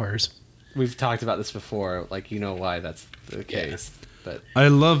vampires. We've talked about this before. Why that's the case. But I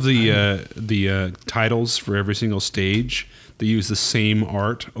love the titles for every single stage. They use the same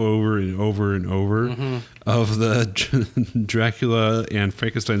art over and over and over of the Dracula and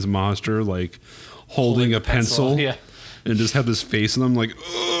Frankenstein's monster, holding a pencil and just have this face, and I'm like,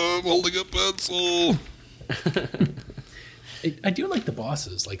 oh, I'm holding a pencil. I do like the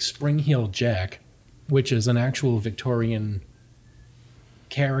bosses, like Spring Heel Jack, which is an actual Victorian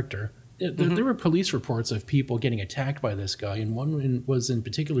character. There were police reports of people getting attacked by this guy, and one was in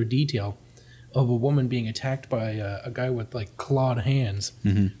particular detail of a woman being attacked by a guy with clawed hands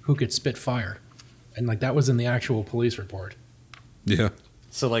who could spit fire, and that was in the actual police report. Yeah.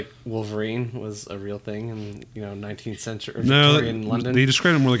 So Wolverine was a real thing in 19th century or Victorian London. They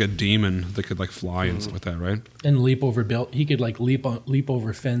described him more like a demon that could fly and stuff like that, right? And leap over he could leap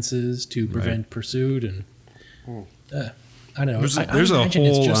over fences to prevent pursuit, and I don't know.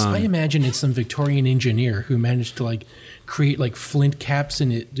 I imagine it's some Victorian engineer who managed to create flint caps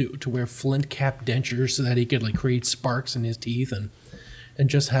in it to wear flint cap dentures so that he could create sparks in his teeth and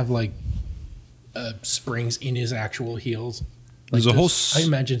just have springs in his actual heels. I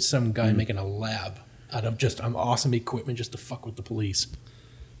imagine some guy making a lab out of just awesome equipment just to fuck with the police.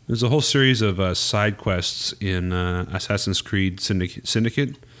 There's a whole series of side quests in Assassin's Creed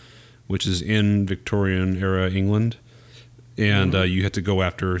Syndicate, which is in Victorian era England, and you have to go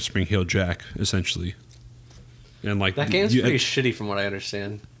after Spring Heel Jack essentially. And that game's pretty shitty from what I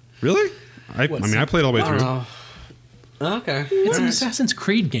understand. Really? I played all the way through. Oh, okay. It's an Assassin's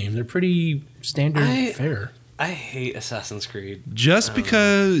Creed game. They're pretty standard fare. I hate Assassin's Creed. Just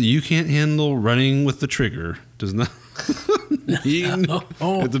because you can't handle running with the trigger does not.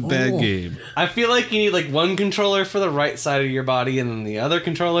 It's a bad game. I feel like you need like one controller for the right side of your body and then the other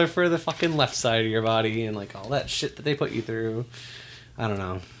controller for the fucking left side of your body and like all that shit that they put you through. I don't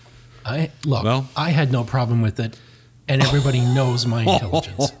know. I had no problem with it, and everybody knows my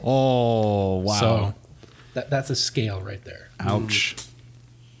intelligence. Oh, wow. So that's a scale right there. Ouch.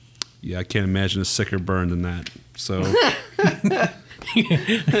 Yeah, I can't imagine a sicker burn than that. So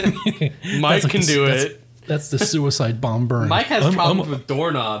Mike can do it. That's the suicide bomb burn. Mike has problems with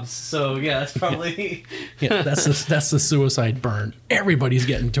doorknobs, so yeah, that's probably yeah. That's the suicide burn. Everybody's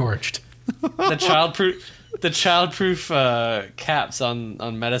getting torched. the childproof caps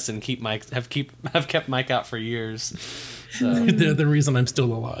on medicine have kept Mike out for years. So. They're the reason I'm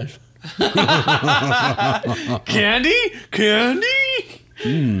still alive. Candy.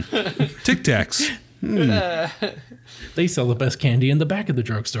 Tic Tacs. They sell the best candy in the back of the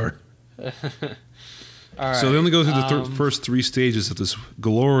drugstore. All right. So they only go through the first 3 stages of this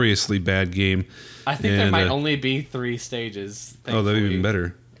gloriously bad game. I think there might only be 3 stages. Oh, that'd be even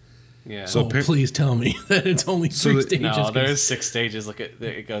better. Yeah. So please tell me that it's only 3 stages. No, there's 6 stages. Look at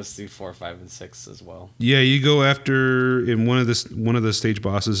it goes through 4, 5, and 6 as well. Yeah, you go after in one of the stage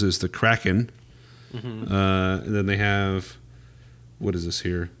bosses is the Kraken. Mm-hmm. And then they have what is this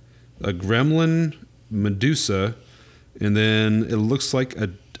here? A Gremlin, Medusa, and then it looks like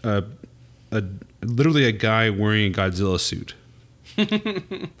a literally a guy wearing a Godzilla suit.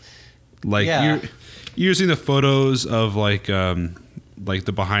 Like you're seeing the photos of like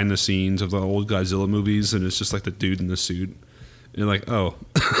the behind the scenes of the old Godzilla movies, and it's just like the dude in the suit. And you're like, oh,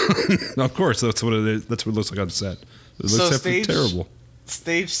 of course, that's what it is. That's what it looks like on set. It looks terrible.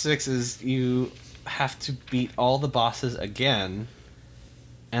 Stage 6 is you have to beat all the bosses again,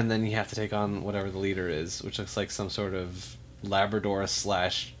 and then you have to take on whatever the leader is, which looks like some sort of Labrador /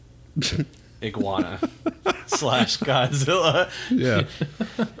 iguana / Godzilla. Yeah,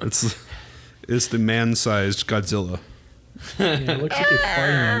 it's the man-sized Godzilla. Yeah, it looks like you're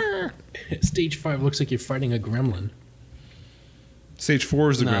fighting. Stage 5 looks like you're fighting a gremlin. Stage 4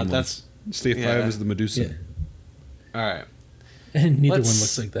 is the gremlin. Stage 5 is the Medusa. Yeah. All right. And neither one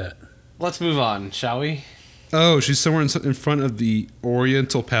looks like that. Let's move on, shall we? Oh, she's somewhere in front of the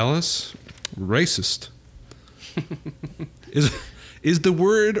Oriental Palace. Racist. Is the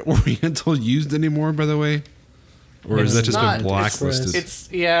word Oriental used anymore, by the way? Or has that just been blacklisted?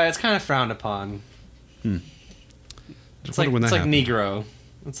 It's kind of frowned upon. It's like Negro.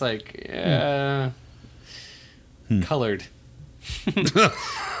 It's like colored.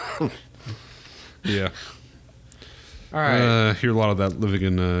 Yeah. All right. Hear a lot of that living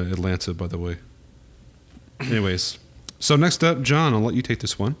in Atlanta, by the way. Anyways, so next up, John, I'll let you take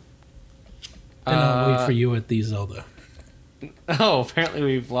this one. And I'll wait for you at the Zelda. Oh, apparently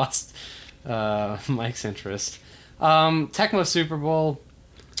we've lost Mike's interest. Tecmo Super Bowl.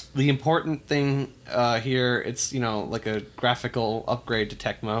 The important thing here, it's like a graphical upgrade to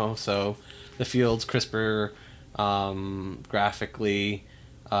Tecmo, so the field's crisper graphically.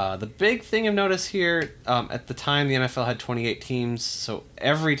 The big thing I've noticed here, at the time the NFL had 28 teams, so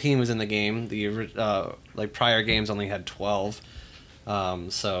every team was in the game. The prior games only had 12,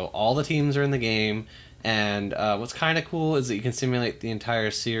 so all the teams are in the game. And what's kind of cool is that you can simulate the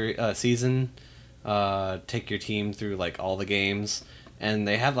entire season, take your team through like all the games, and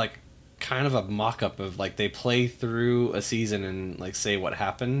they have like kind of a mock-up of like they play through a season and like say what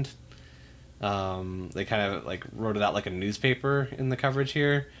happened. They kind of like wrote it out like a newspaper in the coverage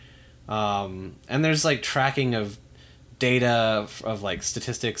here, and there's like tracking of data of like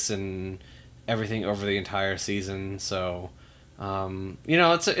statistics and everything over the entire season. So.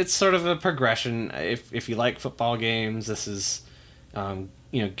 It's sort of a progression. If you like football games, this is,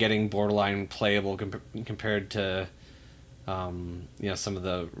 getting borderline playable compared to, some of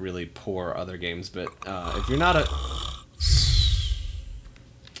the really poor other games. But if you're not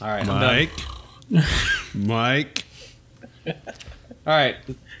all right, Mike, Mike. All right,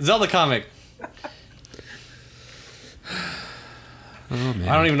 Zelda comic. Oh man,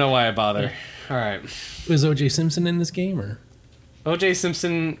 I don't even know why I bother. All right, was O.J. Simpson in this game or? O.J.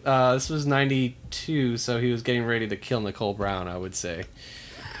 Simpson, this was 92, so he was getting ready to kill Nicole Brown, I would say.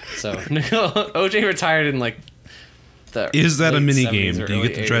 So, O.J. retired in, like, the Is that a mini game? Do you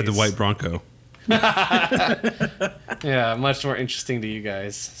get to drive the white Bronco? Yeah, much more interesting to you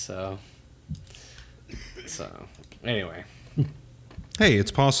guys, so anyway. Hey,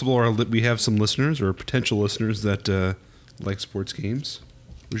 it's possible we have some listeners or potential listeners that like sports games.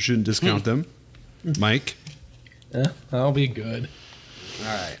 We shouldn't discount them. Mike? I'll be good. All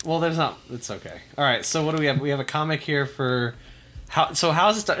right. Well, it's okay. All right. So what do we have? We have a comic here for How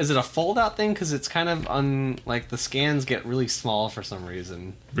is it? Is it a fold out thing? Because it's kind of like the scans get really small for some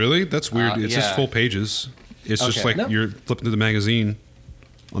reason. Really? That's weird. It's just yeah. full pages. It's just Okay. like you're flipping through the magazine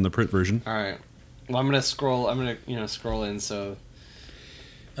on the print version. All right. Well, I'm gonna scroll. I'm gonna scroll in. So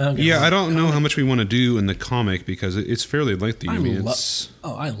Okay. Yeah, I don't know how much we want to do in the comic because it's fairly lengthy. I mean,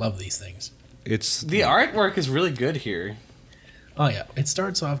 I love these things. it's the artwork is really good here. Oh yeah, it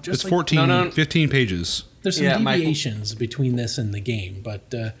starts off just it's like 14, 15 pages. there's some Yeah, deviations between this and the game,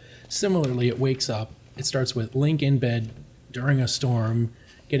 but similarly, it wakes up. It starts with Link in bed during a storm,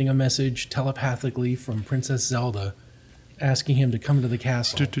 getting a message telepathically from Princess Zelda, asking him to come to the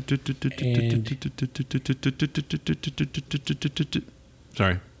castle.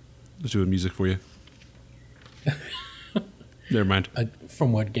 Sorry, let's do the music for you. Never mind.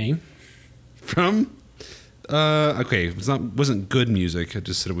 From what game? From okay, wasn't good music. I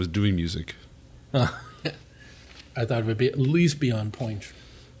just said it was doing music. I thought it would be at least be on point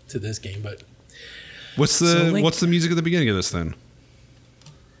to this game, but What's the So Link- what's the music at the beginning of this then?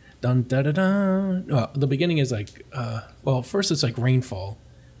 dun da da da. Well, the beginning is like first it's like rainfall,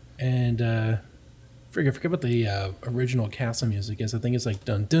 and forget what the original castle music is. I think it's like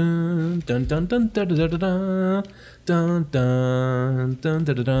dun dun dun dun dun da da da da da dun dun dun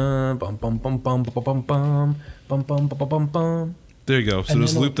da da da bum bum bum bum bum bum bum bum bum bum bum bum. There you go. So And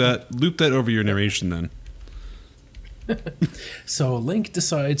just then loop that over your narration then. So Link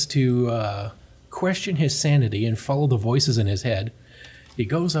decides to question his sanity and follow the voices in his head. He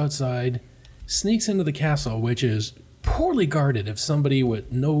goes outside, sneaks into the castle, which is poorly guarded if somebody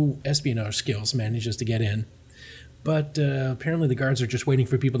with no espionage skills manages to get in. But apparently the guards are just waiting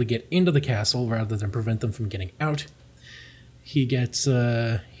for people to get into the castle rather than prevent them from getting out. He gets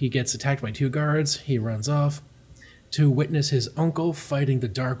attacked by two guards. He runs off to witness his uncle fighting the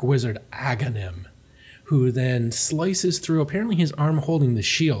dark wizard Aghanim, who then slices through apparently his arm holding the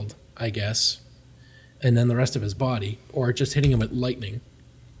shield, I guess, and then the rest of his body, or just hitting him with lightning,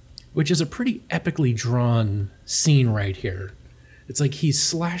 which is a pretty epically drawn scene right here. It's like he's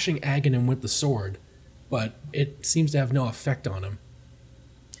slashing Aghanim with the sword, but it seems to have no effect on him.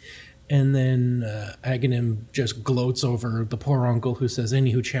 And then Aghanim just gloats over the poor uncle who says,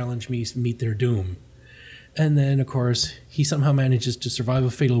 "Any who challenge me meet their doom." And then, of course, he somehow manages to survive a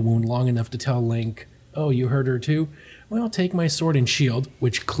fatal wound long enough to tell Link, "Oh, you hurt her too? Well, take my sword and shield,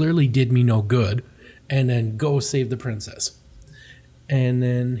 which clearly did me no good, and then go save the princess." And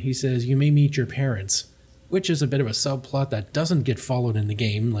then he says, "You may meet your parents," which is a bit of a subplot that doesn't get followed in the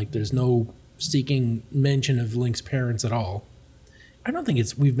game. Like, there's no seeking mention of Link's parents at all. I don't think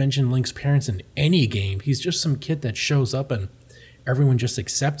we've mentioned Link's parents in any game. He's just some kid that shows up and everyone just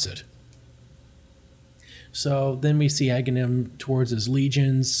accepts it. So then we see Aghanim towards his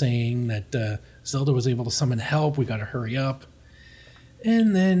legions saying that Zelda was able to summon help, we gotta hurry up.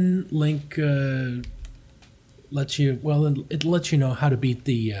 And then Link lets you know how to beat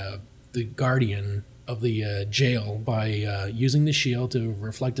the guardian of the jail by using the shield to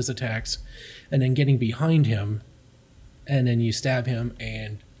reflect his attacks, and then getting behind him, and then you stab him,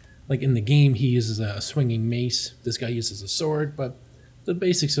 and like in the game he uses a swinging mace, this guy uses a sword, but the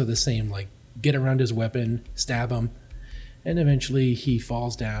basics are the same, like get around his weapon, stab him, and eventually he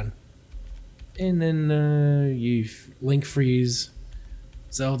falls down. And then Link frees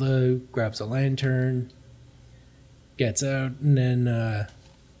Zelda, grabs a lantern, gets out, and then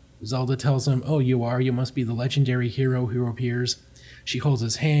Zelda tells him, "Oh, you must be the legendary hero who appears." She holds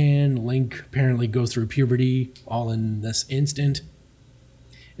his hand. Link apparently goes through puberty all in this instant.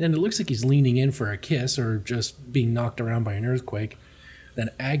 And it looks like he's leaning in for a kiss or just being knocked around by an earthquake. Then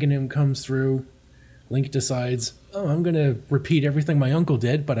Aghanim comes through. Link decides, "Oh, I'm going to repeat everything my uncle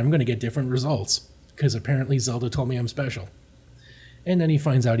did, but I'm going to get different results, because apparently Zelda told me I'm special." And then he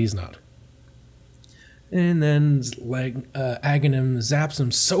finds out he's not. And then Aghanim zaps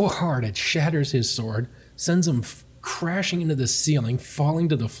him so hard it shatters his sword, sends him crashing into the ceiling, falling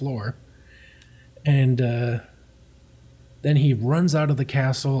to the floor. And then he runs out of the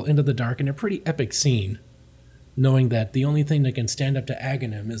castle into the dark in a pretty epic scene, knowing that the only thing that can stand up to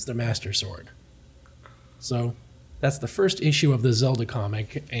Aghanim is the Master Sword. So that's the first issue of the Zelda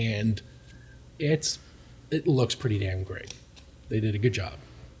comic, and it looks pretty damn great. They did a good job.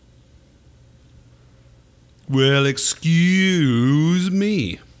 Well, excuse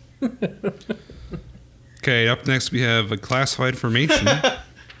me. Okay, up next we have a classified information. I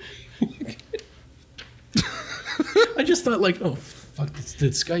just thought, like, oh, fuck,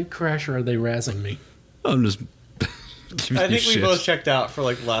 did Skype crash or are they razzing me? I'm just giving I you think we shit. both checked out for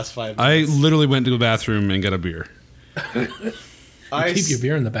like the last 5 I minutes. literally went to the bathroom and got a beer. Keep your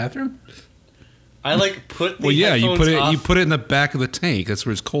beer in the bathroom? I like put the Well, yeah, you headphones put it in the back of the tank. That's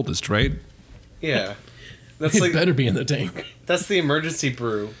where it's coldest, right? Yeah, that's It like better be in the tank. that's the emergency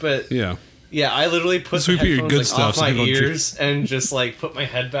brew. But Yeah. yeah, I literally put So the you put your headphones good like, stuff off so my you don't drink. ears and just like put my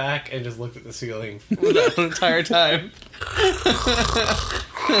head back and just looked at the ceiling for the entire time.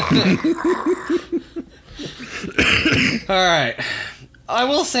 All right. I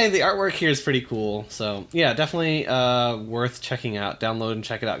will say the artwork here is pretty cool. So yeah, definitely worth checking out. Download and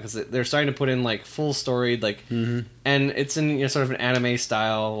check it out because they're starting to put in like full storied like, and it's in sort of an anime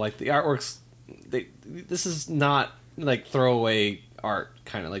style. Like the artworks, this is not like throwaway art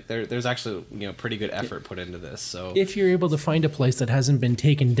kind of like there's actually pretty good effort put into this. So If you're able to find a place that hasn't been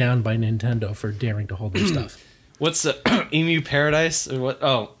taken down by Nintendo for daring to hold their stuff, what's Emu Paradise or what?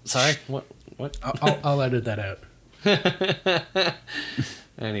 Oh, sorry. What? I'll edit that out.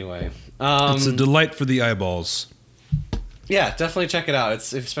 Anyway, It's a delight for the eyeballs. yeah, definitely check it out.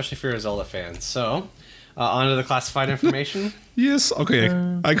 It's especially if you're a Zelda fan. So, on to the classified information. Yes. Okay.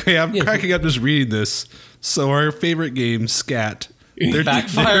 I'm yes. cracking up just reading this. So our favorite game, Scat. Their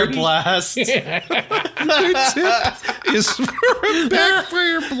Backfire Blast. Their tip is for a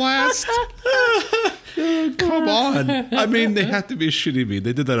backfire blast. Oh, come on. I mean, they have to be shitting me.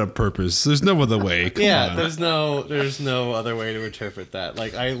 They did that on purpose. There's no other way. Come on. There's no other way to interpret that.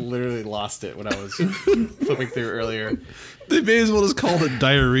 Like I literally lost it when I was flipping through earlier. They may as well just call it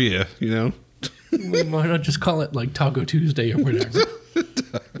diarrhea, Why not just call it like Taco Tuesday or whatever?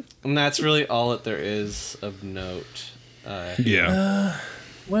 And that's really all that there is of note. Yeah.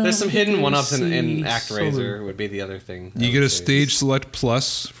 Well, There's some hidden one-ups in see ActRaiser would be the other thing. You get a Stage Select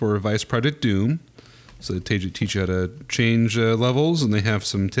Plus for Vice Project Doom. So they teach you how to change levels, and they have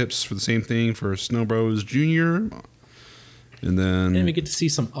some tips for the same thing for Snow Bros. Jr. And then... And we get to see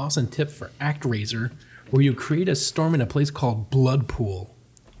some awesome tip for ActRaiser, where you create a storm in a place called Bloodpool,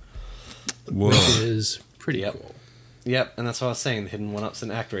 Whoa. which is pretty cool. Yep, and that's what I was saying. Hidden one-ups in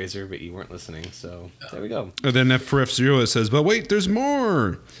ActRaiser, but you weren't listening, so there we go. And then for F-Zero it says, but wait, there's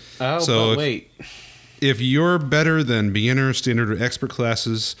more! Oh, So but if- wait. If you're better than beginner, standard, or expert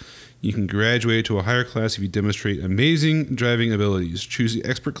classes, you can graduate to a higher class if you demonstrate amazing driving abilities. Choose the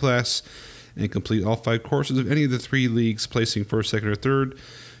expert class and complete all 5 courses of any of the 3 leagues, placing first, second, or third.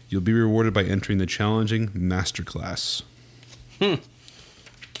 You'll be rewarded by entering the challenging master class.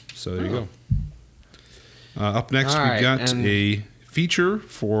 So there you go. Up next, All we right, got and- a feature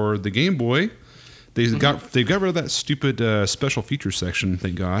for the Game Boy. They got rid of that stupid special feature section,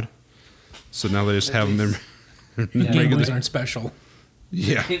 thank God. So now they just have them in Game regular. Boys aren't special.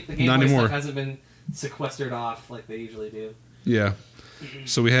 Yeah, The Game not Boy anymore. stuff hasn't been sequestered off like they usually do. Yeah.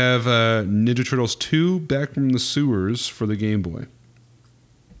 So we have Ninja Turtles 2 back from the sewers for the Game Boy.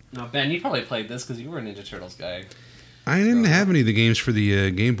 Now, Ben, you probably played this because you were a Ninja Turtles guy. I didn't have any of the games for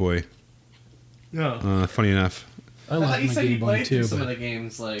the Game Boy. No. Funny enough. I I like thought you my said Game you Boy played through too, some of but the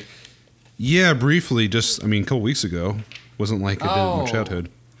games, like... Yeah, briefly. A couple weeks ago. Wasn't like it did in Oh. my childhood.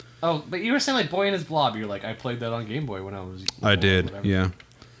 Oh, but you were saying like Boy and His Blob. You're like, I played that on Game Boy when I was... I or did. whatever. Yeah,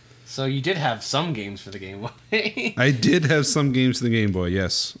 So you did have some games for the Game Boy. I did have some games for the Game Boy.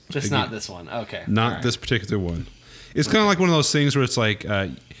 Yes, Just Again, not this one. Okay. Not All right. this particular one. It's kind of like one of those things where it's like,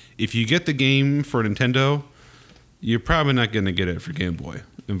 if you get the game for Nintendo, you're probably not going to get it for Game Boy,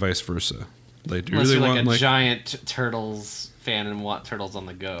 and vice versa. Like, do you Unless really you're want like a giant Turtles fan and want Turtles on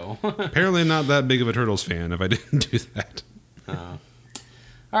the go. Apparently, I'm not that big of a Turtles fan. If I didn't do that,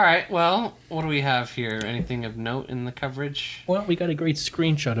 All right. Well, what do we have here? Anything of note in the coverage? well, we got a great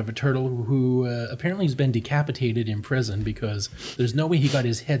screenshot of a turtle who apparently has been decapitated in prison because there's no way he got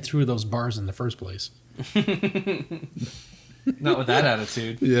his head through those bars in the first place. Not with that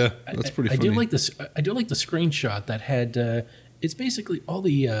attitude. yeah, that's pretty I funny. do like this. I do like the screenshot that had. It's basically all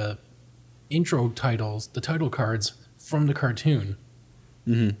the intro titles, the title cards from the cartoon,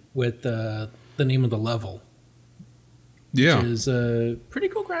 with the name of the level. Yeah. Which is pretty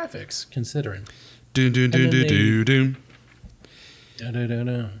cool graphics considering. Doom, doom, doom, And then doom, doom, doom.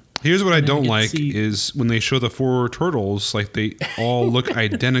 Da-da-da-da. Here's what I And then don't you get to like see- is when they show the 4 turtles, like they all look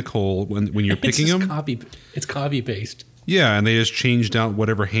identical when you're picking It's just them. It's copy paste. Yeah, and they just changed out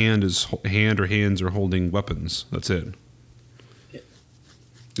whatever hand or hands are holding weapons. That's it.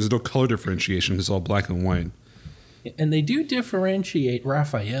 There's no color differentiation. It's all black and white. And they do differentiate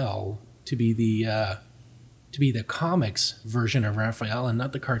Raphael to be the comics version of Raphael and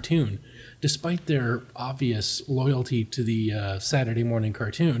not the cartoon, despite their obvious loyalty to the Saturday morning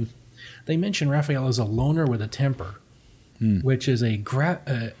cartoon. They mention Raphael as a loner with a temper, which is a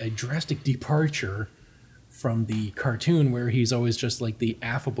drastic departure from the cartoon where he's always just like the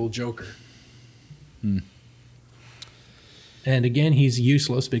affable Joker. And again, he's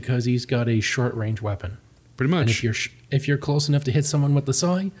useless because he's got a short-range weapon. Pretty much. And if you're close enough to hit someone with the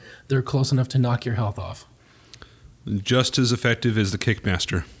sai, they're close enough to knock your health off. Just as effective as the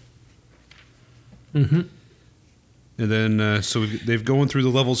Kickmaster. Mm-hmm. And then, so they've going through the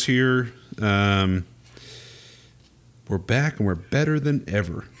levels here. We're back and we're better than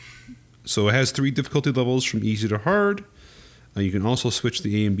ever. So it has 3 difficulty levels from easy to hard. You can also switch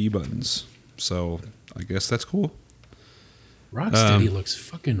the A and B buttons. So I guess that's cool. Rocksteady looks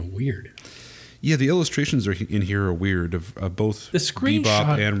fucking weird. Yeah, the illustrations in here are weird of both The Bebop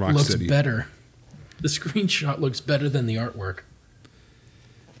screenshot and looks Rocksteady. better. The screenshot looks better than the artwork.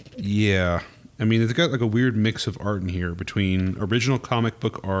 Yeah. I mean, it's got like a weird mix of art in here between original comic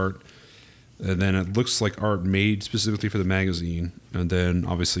book art, and then it looks like art made specifically for the magazine, and then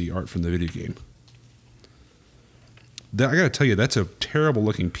obviously art from the video game. I gotta tell you, that's a terrible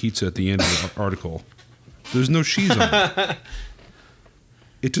looking pizza at the end of the article. There's no cheese on it.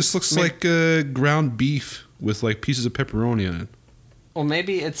 It just looks like ground beef with like pieces of pepperoni on it. Well,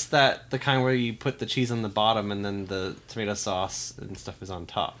 maybe it's the kind where you put the cheese on the bottom and then the tomato sauce and stuff is on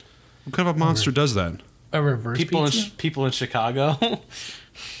top. What kind of a monster does that? A reverse People pizza? people in Chicago.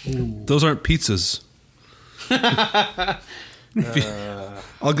 Those aren't pizzas.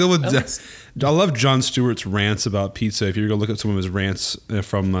 I'll go with that. I love Jon Stewart's rants about pizza. If you go look at some of his rants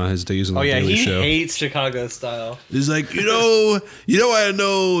from his days on the Daily he Show. hates Chicago style. He's like, you know I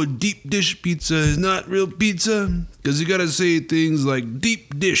know deep dish pizza is not real pizza because you got to say things like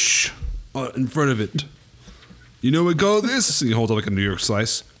deep dish in front of it. You know what we call this? And he holds up like a New York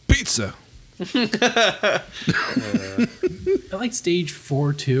slice. Pizza. I like stage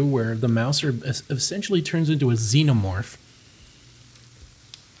 4 too, where the mouser essentially turns into a xenomorph.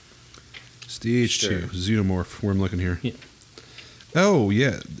 Stage 2, Xenomorph, where I'm looking here. Yeah. Oh,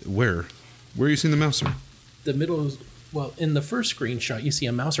 yeah. Where are you seeing the mouser? The middle is, well, in the first screenshot, you see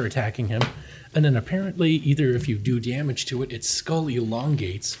a mouser attacking him, and then apparently, either if you do damage to it, its skull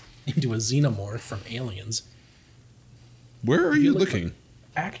elongates into a xenomorph from Aliens. Where are you looking?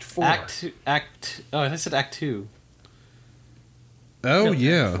 Act 4. Oh, I said Act 2. Oh, No,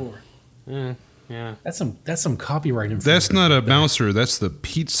 yeah. Act 4. Yeah. That's some copyright infringement. That's not a right there. mouser. That's the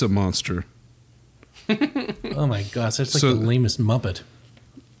pizza monster. Oh my gosh, that's like So- the lamest Muppet.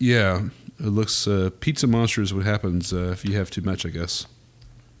 Yeah. It looks... pizza monster is what happens if you have too much, I guess.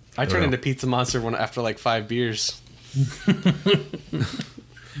 I turned Oh. into Pizza Monster after like 5 beers.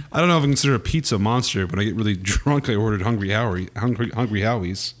 I don't know if I consider a pizza monster, but I get really drunk. I ordered Hungry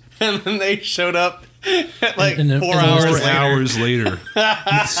Howie's. And then they showed up at like And then- 4 and then hours 4 later. hours later.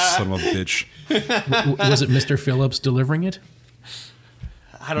 Son of a bitch. Was it Mr. Phillips delivering it?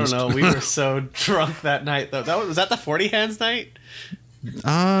 I don't know. We were so drunk that night, though. Was that the 40 Hands night?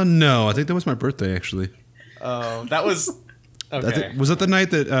 No. I think that was my birthday, actually. Oh, that was... Okay. Was that the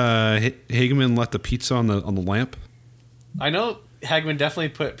night that Hageman left the pizza on the lamp? I know Hagman definitely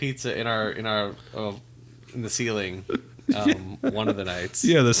put pizza in the ceiling one of the nights.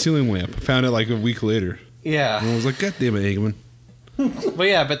 Yeah, the ceiling lamp. I found it like a week later. And Yeah. I was like, God damn it, Hageman.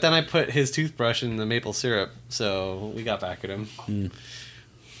 But then I put his toothbrush in the maple syrup, so we got back at him.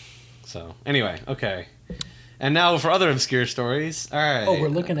 So, anyway, okay. And now for other obscure stories. All right. Oh, we're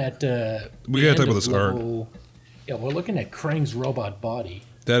looking at. We gotta talk about this art. Yeah, we're looking at Krang's robot body,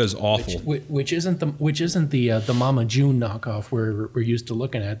 That is awful. which isn't the Mama June knockoff we're used to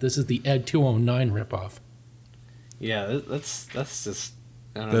looking at. This is the Ed 209 ripoff. Yeah, that's just...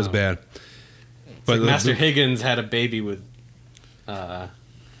 I don't That's know. bad. It's But like Master Higgins had a baby with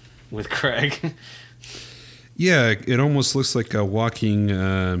Craig. Yeah, it almost looks like a walking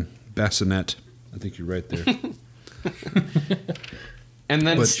bassinet. I think you're right there. And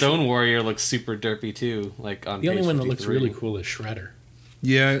then But- Stone Warrior looks super derpy too, like on The only page one that looks 53. really cool is Shredder.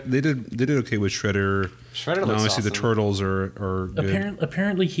 Yeah, they did okay with Shredder. Shredder And looks obviously the awesome. turtles are good.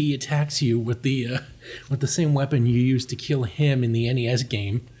 Apparently, he attacks you with the same weapon you used to kill him in the NES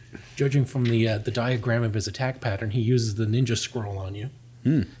game. Judging from the diagram of his attack pattern, he uses the ninja scroll on you.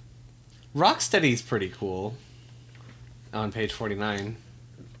 Rocksteady's pretty cool. On page 49,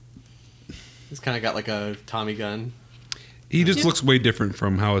 he's kind of got like a Tommy gun. He just looks way different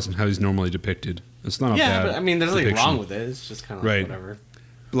from how he's normally depicted. It's not a Yeah, bad but I mean, there's nothing depiction. wrong with it. It's just kind of Right. like whatever.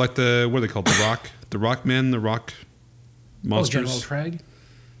 Like what are they called? The Rock Men, the Rock Oh, General Monsters. Trag?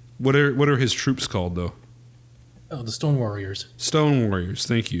 What are his troops called though? Oh, the Stone Warriors. Stone Warriors.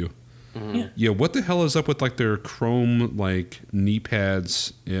 Thank you. Yeah. Yeah, what the hell is up with like their chrome like knee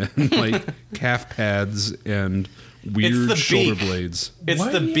pads and like calf pads and weird the shoulder beak. blades? It's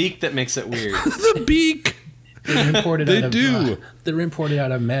What? the beak that makes it weird. The beak. They're imported They out of, do. they're imported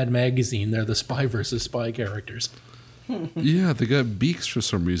out of Mad Magazine. They're the spy versus spy characters. Yeah, they got beaks for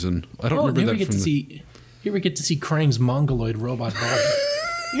some reason. I don't remember that from Here we get to see Krang's mongoloid robot body.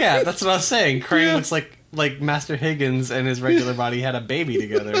 Yeah, that's what I was saying. Krang looks like Master Higgins and his regular body had a baby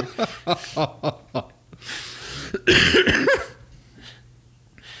together.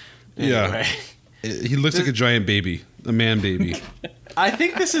 Yeah. He looks like a giant baby, a man baby. I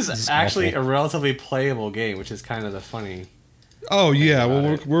think this is actually a relatively playable game, which is kind of the funny. Oh yeah,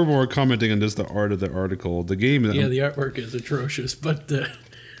 well we're more commenting on just the art of the article. The game, the artwork is atrocious, but the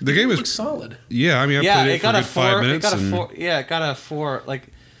game is solid. Yeah, I mean, I played it for a good 5 minutes. It got a 4-4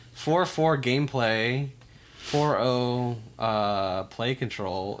 gameplay, 4-0 play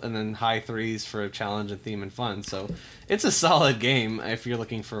control, and then high 3s for challenge and theme and fun. So it's a solid game if you're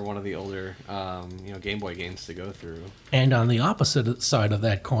looking for one of the older Game Boy games to go through. And on the opposite side of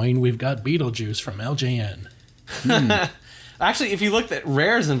that coin, we've got Beetlejuice from LJN. Actually, if you look at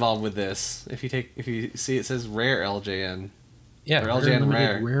Rare's involved with this, if you see it says Rare LJN. Yeah, or LJN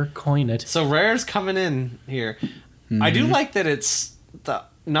Rare. Rare coin it. So Rare's coming in here. Mm-hmm. I do like that it's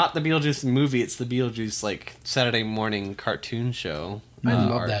not the Beetlejuice movie, it's the Beetlejuice Saturday morning cartoon show. I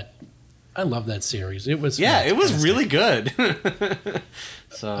love that. I love that series. It was fantastic. It was really good.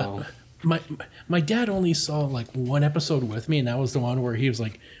 So my dad only saw one episode with me, and that was the one where he was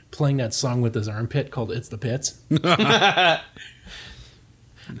playing that song with his armpit called "It's the Pits." We're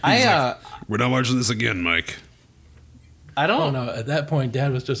not watching this again, Mike. I don't know. At that point,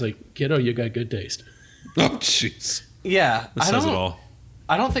 Dad was just like, "Kiddo, you got good taste." Oh, jeez. Yeah, that says it all.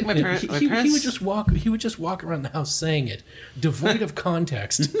 I don't think my parents. He would just walk. He would just walk around the house saying it, devoid of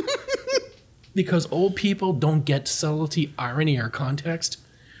context, because old people don't get subtlety, irony, or context.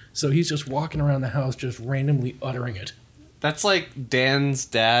 So he's just walking around the house, just randomly uttering it. That's like Dan's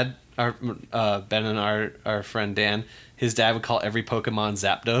dad. Ben and our friend Dan. His dad would call every Pokemon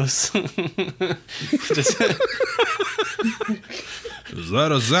Zapdos. Is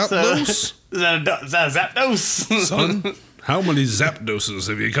that a Zapdos? Is that a Zapdos? Son, how many Zapdoses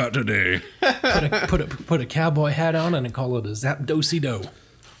have you got today? Put a cowboy hat on and call it a Zapdosey-Do.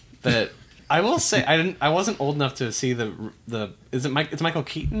 But I will say I wasn't old enough to see it's Michael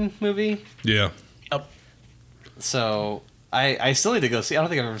Keaton movie? Yeah. Yep. So I still need to go see. I don't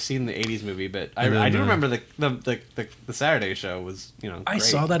think I've ever seen the '80s movie, but I do remember the Saturday show was great. I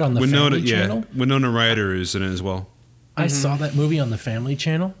saw that on the Family Channel. Winona Ryder is in it as well. I saw that movie on the Family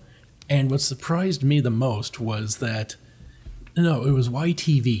Channel, and what surprised me the most was that it was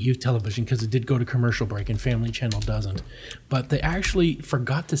YTV, youth television, because it did go to commercial break and Family Channel doesn't. But they actually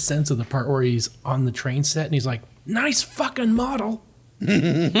forgot to censor the part where he's on the train set and he's like, "Nice fucking model."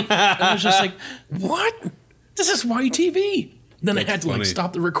 And I was just like, "What? This is YTV." Then I had to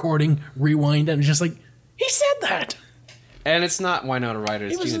stop the recording, rewind, and just like, he said that. And it's not Winona Ryder,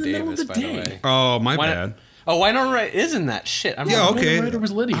 it's Gina Davis, by the way. Oh, my bad. Oh, Winona Ryder is in that shit. Okay. Winona Ryder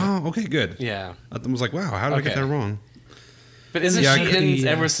was Lydia. Oh, okay, good. Yeah. I was like, wow, how did I get that wrong? But isn't she in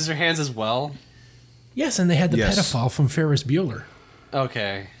Edward Scissorhands as well? Yes, and they had the pedophile from Ferris Bueller.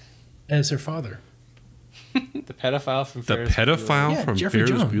 Okay. As her father. The pedophile from Ferris Bueller? From Jeffrey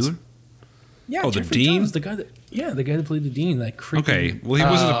Ferris Jones. Bueller? Yeah, the Jeffrey dean? Jones, the guy that played the dean, that creepy. Okay, well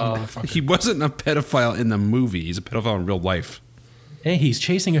he wasn't a pedophile in the movie. He's a pedophile in real life. Hey, he's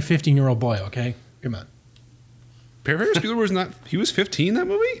chasing a 15-year-old boy. Okay, come on. Ferris Bueller was not. He was 15 that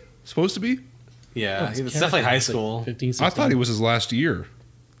movie. Supposed to be. Yeah, he was definitely high school. 15, 16. I thought he was his last year.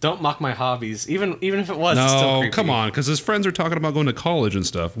 Don't mock my hobbies, even if it was. It's still creepy. Come on, because his friends are talking about going to college and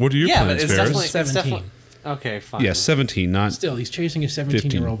stuff. What are your plans, it's Ferris? Definitely 17. Okay, fine. Yeah, 17, not. Still, he's chasing a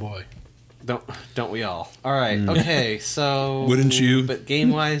 17-year-old boy. Don't we all? All right. Okay. So. Wouldn't you? But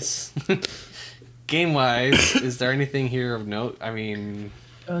game wise, is there anything here of note? I mean,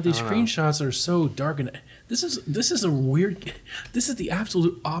 these screenshots are so dark, and this is a weird. This is the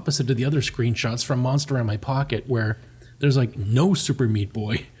absolute opposite of the other screenshots from Monster in My Pocket, where there's no Super Meat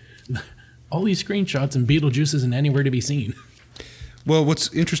Boy. All these screenshots and Beetlejuice isn't anywhere to be seen. Well,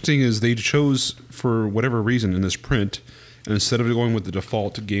 what's interesting is they chose, for whatever reason, in this print, and instead of going with the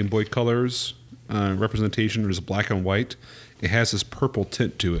default Game Boy colors representation, there's black and white. It has this purple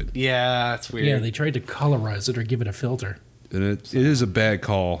tint to it. Yeah, it's weird. Yeah, they tried to colorize it or give it a filter. And it is a bad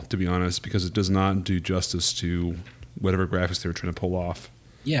call, to be honest, because it does not do justice to whatever graphics they were trying to pull off.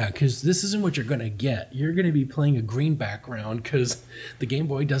 Yeah, because this isn't what you're going to get. You're going to be playing a green background because the Game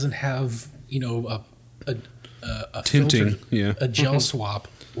Boy doesn't have, a tinting, filter, a gel swap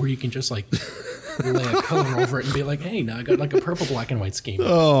where you can just lay a color over it and be like, hey, now I got like a purple, black, and white scheme.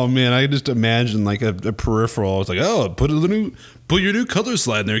 Oh man, I just imagine like a peripheral. It's like, oh, put your new color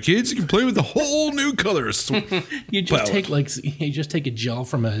slide in there, kids. You can play with the whole new colors. You just take a gel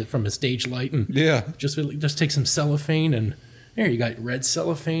from a stage light and just take some cellophane and there you got red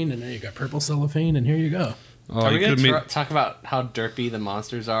cellophane and there you got purple cellophane and here you go. Oh, Are we going to talk about how derpy the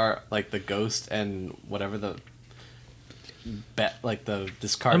monsters are, like the ghost and whatever the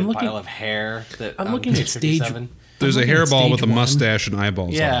discarded pile of hair that I'm looking at stage. There's a hairball with a mustache and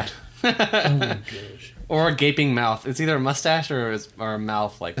eyeballs on it. Oh my gosh. Or a gaping mouth. It's either a mustache or a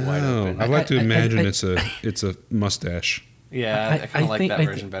mouth like wide open. I'd like to imagine it's a mustache. Yeah, I kind of like that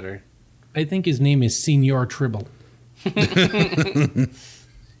version better. I think his name is Senior Tribble.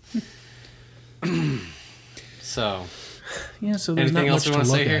 So there's anything not else much we want to to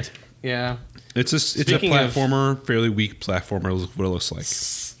say look here? at. Yeah. It's a platformer, fairly weak platformer. Is what it looks like.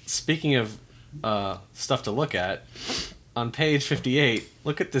 Speaking of stuff to look at, on page 58,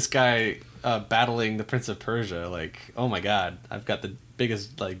 look at this guy battling the Prince of Persia. Like, oh my god, I've got the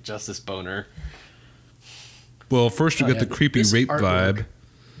biggest like justice boner. Well, first you got the creepy rape vibe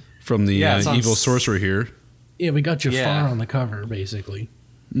from the evil sorcerer here. Yeah, we got Jafar on the cover, basically.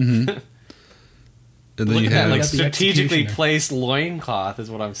 Mm-hmm. And then look you at have that, like strategically placed loincloth is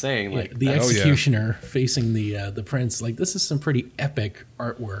what I'm saying. Like the executioner facing the prince. Like this is some pretty epic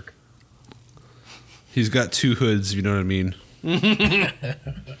artwork. He's got two hoods, you know what I mean.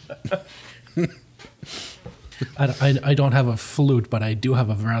 I don't have a flute, but I do have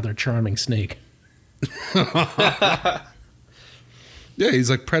a rather charming snake. Yeah, he's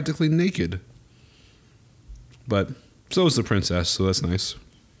like practically naked. But so is the princess, so that's nice.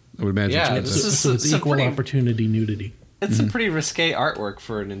 I would imagine. Yeah, so it's equal opportunity nudity. It's some pretty risque artwork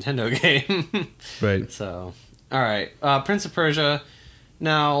for a Nintendo game. Right. So, all right, Prince of Persia.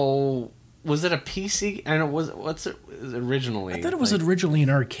 Now, was it a PC? I don't know. Was it originally? I thought it was originally an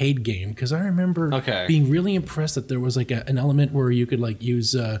arcade game because I remember being really impressed that there was like an element where you could like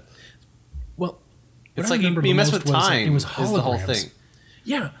use. It's like you mess with time. It was holograms. Is the whole thing.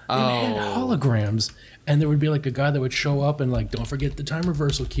 Yeah, it had holograms, and there would be like a guy that would show up and like, don't forget the time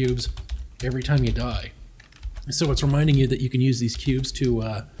reversal cubes every time you die. So it's reminding you that you can use these cubes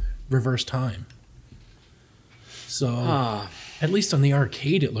to reverse time. So at least on the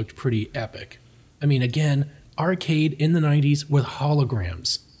arcade, it looked pretty epic. I mean, again, arcade in the 90s with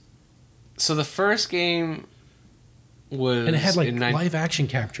holograms. So the first game was, and it had like live action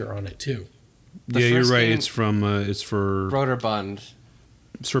capture on it too. Yeah, you're right. It's for Rotorbund.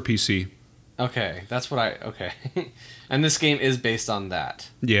 It's for PC. Okay, that's what and this game is based on that.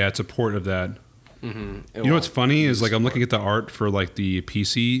 Yeah, it's a port of that. Mm-hmm. You know what's funny is like I'm looking at the art for like the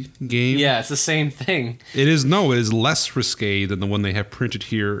PC game. Yeah, it's the same thing. It is less risque than the one they have printed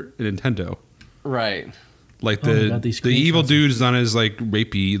here in Nintendo. Right. Like the evil dude is not as like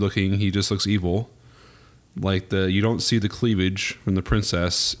rapey looking. He just looks evil. Like you don't see the cleavage from the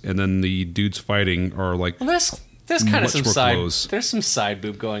princess, and then the dudes fighting are like. Well, there's kind of some side. There's some side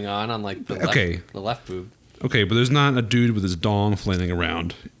boob going on like the left boob. Okay, but there's not a dude with his dong flailing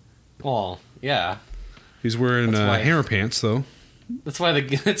around. Well, yeah. He's wearing hammer pants though. That's why the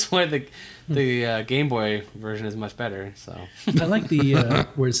Game Boy version is much better. So I like the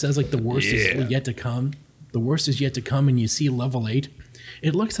where it says like the worst is yet to come. The worst is yet to come, and you see level 8.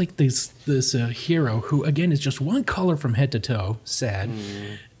 It looks like this hero who again is just one color from head to toe. Sad.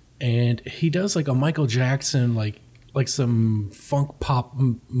 And he does like a Michael Jackson, like some funk pop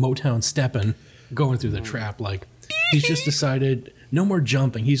Motown stepping going through the trap. Like he's just decided no more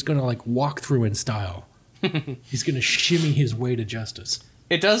jumping. He's gonna like walk through in style. He's gonna shimmy his way to justice.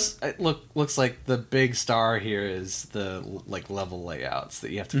 It does. Looks like the big star here is the like level layouts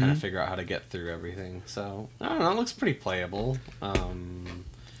that you have to kind of figure out how to get through everything. So I don't know. It looks pretty playable.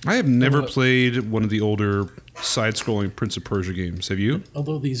 I have never played one of the older side-scrolling Prince of Persia games. Have you?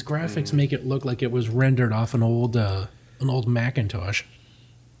 Although these graphics make it look like it was rendered off an old Macintosh.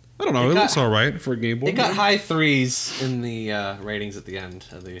 I don't know. It looks all right for a Game Boy. It got high 3s in the ratings at the end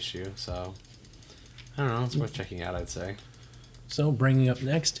of the issue. So I don't know. It's worth checking out, I'd say. So bringing up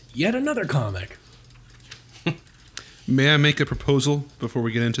next, yet another comic. May I make a proposal before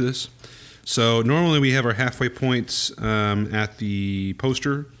we get into this? So normally we have our halfway points at the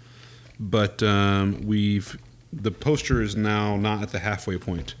poster, but the poster is now not at the halfway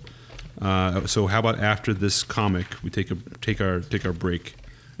point. So how about after this comic, we take our break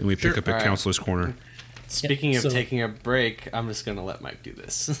and we pick up at Counselor's Corner. Speaking of taking a break, I'm just gonna let Mike do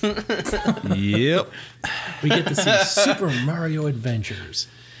this. Yep. We get to see Super Mario Adventures,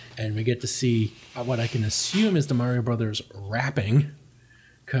 and we get to see what I can assume is the Mario Brothers rapping,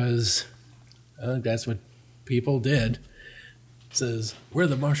 because That's what people did. It says, we're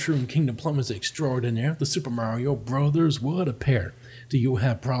the Mushroom Kingdom plumbers extraordinaire, the Super Mario Brothers, what a pair. Do you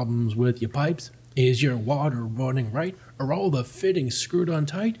have problems with your pipes? Is your water running right? Are all the fittings screwed on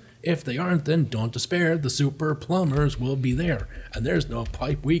tight? If they aren't, then don't despair. The super plumbers will be there, and there's no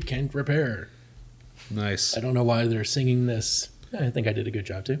pipe we can't repair. Nice. I don't know why they're singing this. I think I did a good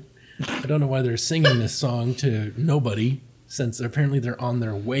job, too. I don't know why they're singing this song to nobody, since apparently they're on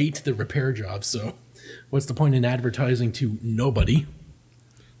their way to the repair job, so what's the point in advertising to nobody?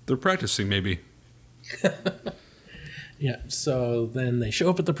 They're practicing, maybe. Yeah, so then they show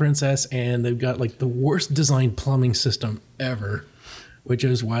up at the princess, and they've got like the worst designed plumbing system ever, which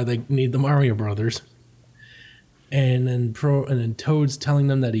is why they need the Mario Brothers. And then Toad's telling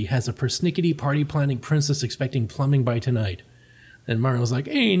them that he has a persnickety party planning princess expecting plumbing by tonight. And Mario's like,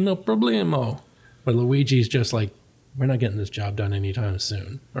 "Hey, no problemo." But Luigi's just like, "We're not getting this job done anytime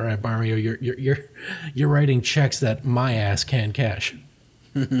soon. All right, Mario, you're writing checks that my ass can't cash."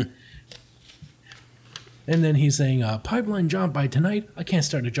 And then he's saying, "Pipeline job by tonight? I can't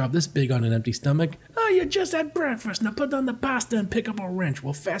start a job this big on an empty stomach." "Oh, you just had breakfast. Now put down the pasta and pick up a wrench.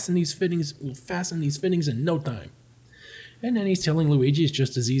 We'll fasten these fittings in no time." And then he's telling Luigi it's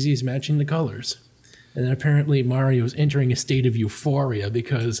just as easy as matching the colors. And then apparently Mario's entering a state of euphoria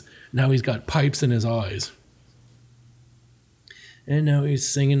because now he's got pipes in his eyes. And now he's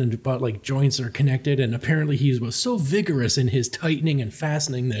singing about like joints are connected, and apparently he was so vigorous in his tightening and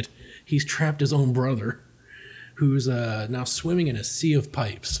fastening that he's trapped his own brother, who's now swimming in a sea of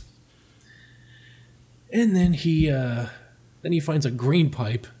pipes. And then he finds a green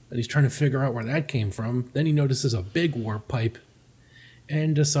pipe, and he's trying to figure out where that came from. Then he notices a big warp pipe,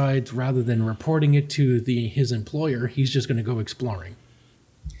 and decides rather than reporting it to his employer, he's just going to go exploring.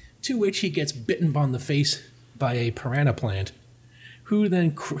 To which he gets bitten on the face by a piranha plant, who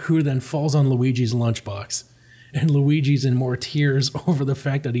then falls on Luigi's lunchbox. And Luigi's in more tears over the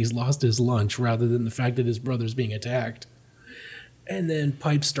fact that he's lost his lunch rather than the fact that his brother's being attacked. And then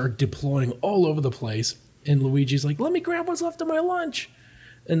pipes start deploying all over the place, and Luigi's like, "Let me grab what's left of my lunch."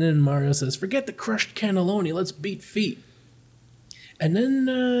 And then Mario says, "Forget the crushed cannelloni, let's beat feet." And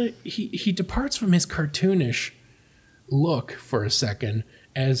then he departs from his cartoonish look for a second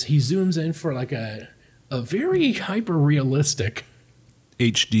as he zooms in for like a very hyper-realistic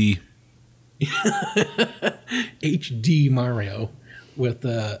HD Mario with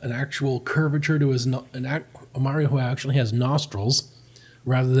an actual curvature to his a Mario who actually has nostrils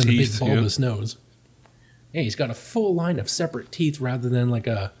rather than teeth, a big bulbous nose. Yeah, he's got a full line of separate teeth rather than like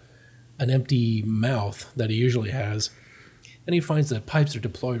an empty mouth that he usually has. And he finds that pipes are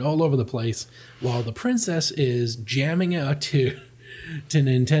deployed all over the place while the princess is jamming out to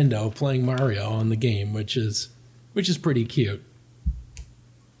Nintendo playing Mario on the game, which is pretty cute.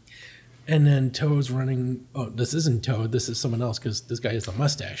 And then Toad's running. Oh, this isn't Toad. This is someone else because this guy has a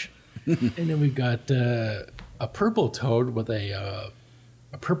mustache. And then we've got a purple Toad with a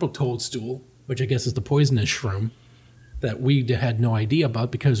purple toadstool, which I guess is the poisonous shroom that we had no idea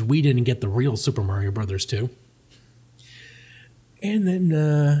about because we didn't get the real Super Mario Brothers 2. And then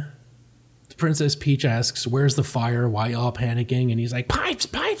the Princess Peach asks, "Where's the fire? Why y'all panicking?" And he's like, "Pipes,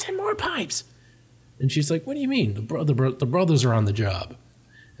 pipes, and more pipes." And she's like, "What do you mean? The brothers are on the job."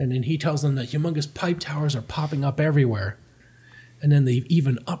 And then he tells them that humongous pipe towers are popping up everywhere. And then they've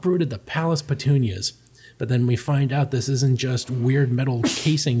even uprooted the Palace Petunias. But then we find out this isn't just weird metal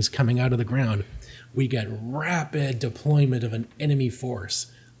casings coming out of the ground. We get rapid deployment of an enemy force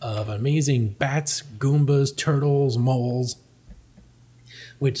of amazing bats, Goombas, turtles, moles,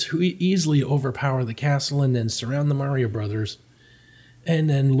 which easily overpower the castle and then surround the Mario Brothers. And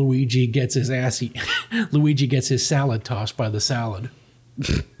then Luigi gets his salad tossed by the salad.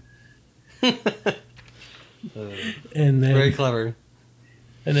 And then very clever.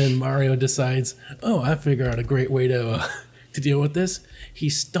 And then Mario decides, "Oh, I figure out a great way to deal with this." He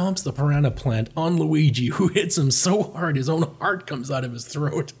stomps the piranha plant on Luigi, who hits him so hard his own heart comes out of his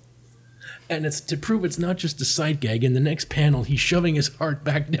throat. And it's to prove it's not just a sight gag. In the next panel, he's shoving his heart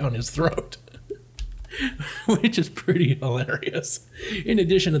back down his throat, which is pretty hilarious. In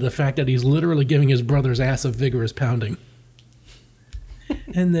addition to the fact that he's literally giving his brother's ass a vigorous pounding.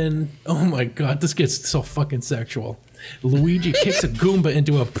 And then, oh my god, this gets so fucking sexual. Luigi kicks a Goomba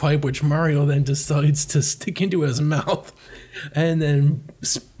into a pipe, which Mario then decides to stick into his mouth, and then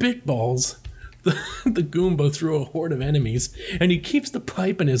spitballs the Goomba through a horde of enemies, and he keeps the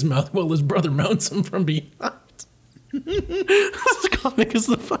pipe in his mouth while his brother mounts him from behind. This comic is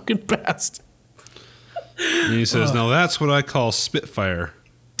the fucking best. And he says, "Now that's what I call Spitfire."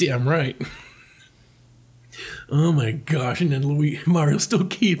 Damn right. Oh my gosh! And then Mario still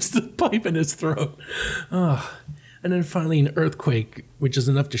keeps the pipe in his throat. Oh. And then finally, an earthquake, which is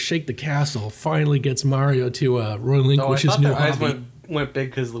enough to shake the castle, finally gets Mario to relinquish his new eyes hobby. went big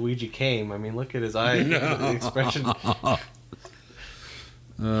because Luigi came. I mean, look at his eye the expression.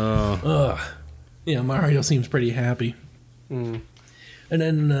 Yeah, Mario seems pretty happy. And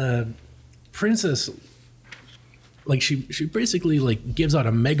then Princess, like she basically like gives out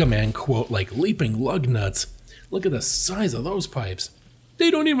a Mega Man quote, like leaping lug nuts. Look at the size of those pipes. They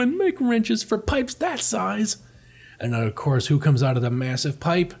don't even make wrenches for pipes that size. And of course, who comes out of the massive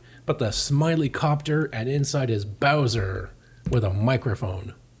pipe but the Smiley Copter, and inside is Bowser with a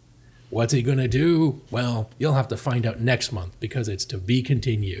microphone. What's he gonna do? Well, you'll have to find out next month because it's to be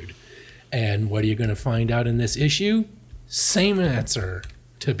continued. And what are you gonna find out in this issue? Same answer,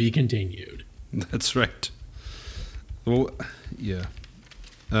 to be continued. That's right. Well, yeah.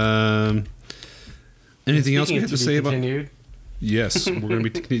 Anything else we have to say about? Yes, we're going to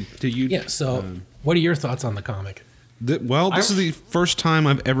be continued. Yeah. So, what are your thoughts on the comic? This is the first time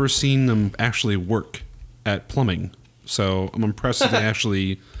I've ever seen them actually work at plumbing, so I'm impressed that they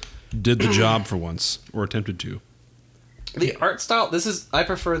actually did the job for once, or attempted to. The art style. I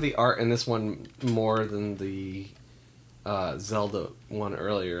prefer the art in this one more than the Zelda one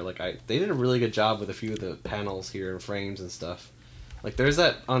earlier. Like they did a really good job with a few of the panels here and frames and stuff. Like there's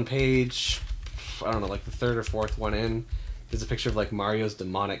that on page, I don't know, like the third or fourth one in. There's a picture of like Mario's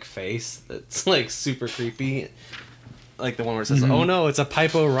demonic face that's like super creepy. Like the one where it says, "Oh no, it's a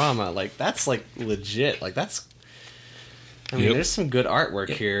pipe-o-rama." Like that's like legit. Like that's. I mean, there's some good artwork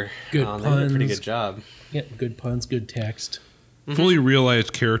here. Good puns. puns. They did a pretty good job. Yeah, good puns, good text. Fully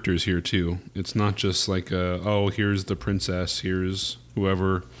realized characters here too. It's not just like, here's the princess, here's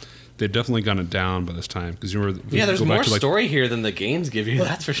whoever. They've definitely got it down by this time because there's more story here than the games give you. Well,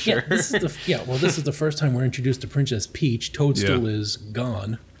 that's for sure. This is the first time we're introduced to Princess Peach. Toadstool is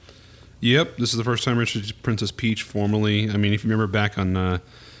gone. Yep, this is the first time we're introduced to Princess Peach formally. I mean, if you remember back on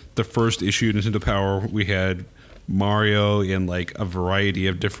the first issue of Nintendo Power, we had Mario in like a variety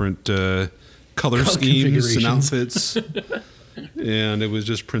of different color schemes and outfits. And it was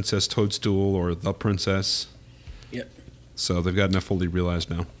just Princess Toadstool or the Princess. Yep. So they've gotten that fully realized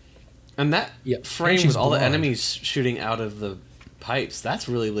now. And that frame and with all blonde. the enemies shooting out of the pipes, that's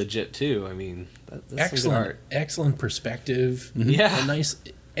really legit too. I mean, that's some good art. Excellent perspective. Yeah.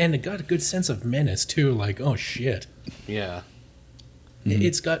 And it got a good sense of menace too, like, oh shit. Yeah.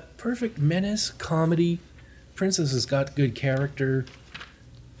 It's got perfect menace, comedy. Princess has got good character.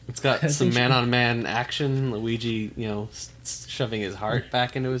 It's got some man-on-man action. Luigi, shoving his heart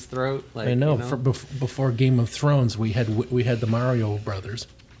back into his throat. Like, I know. Before Game of Thrones, we had the Mario brothers.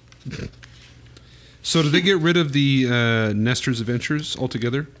 So did they get rid of the Nestor's Adventures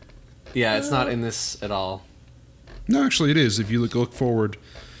altogether? Yeah, it's not in this at all. No, actually it is. If you look forward,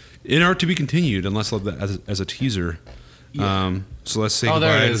 in art to be continued, and let's love that as a teaser. Yeah. So let's say goodbye. Oh,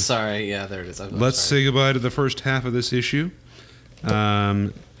 there it is. Sorry. Yeah, there it is. Let's say goodbye to the first half of this issue.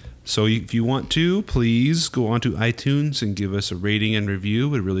 So if you want to, please go onto iTunes and give us a rating and review. It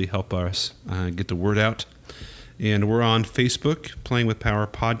would really help us get the word out. And we're on Facebook, Playing with Power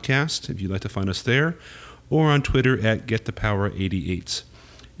Podcast, if you'd like to find us there, or on Twitter at GetThePower88.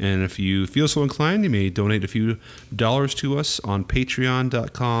 And if you feel so inclined, you may donate a few dollars to us on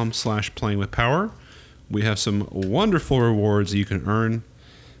patreon.com/playingwithpower. We have some wonderful rewards that you can earn.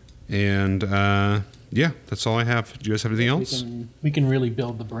 And that's all I have. Do you guys have anything else? We can really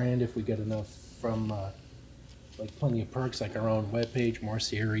build the brand if we get enough from like plenty of perks, like our own webpage, more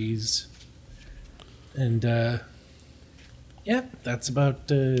series. And that's about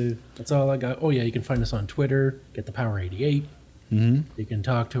that's all I got. Oh yeah, you can find us on Twitter, GetThePower88. Mm-hmm. You can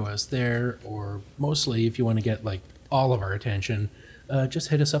talk to us there, or mostly if you want to get like all of our attention, just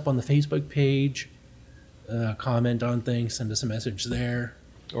hit us up on the Facebook page, comment on things, send us a message there.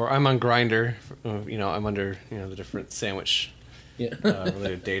 Or I'm on Grindr. I'm under the different sandwich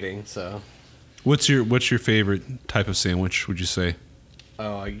related dating. So, what's your favorite type of sandwich? Would you say?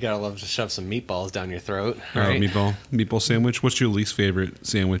 Oh, you gotta love to shove some meatballs down your throat, right? Meatball sandwich. What's your least favorite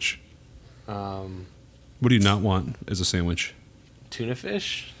sandwich? What do you not want as a sandwich? Tuna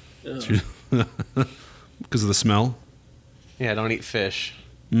fish. Because of the smell. Yeah, I don't eat fish.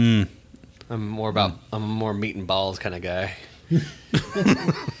 I'm a more meat and balls kind of guy.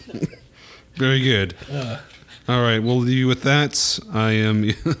 Very good. All right, we'll leave you with that.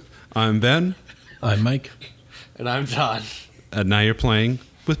 I'm Ben. I'm Mike. And I'm John. And now you're playing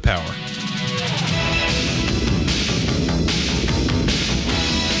with Power.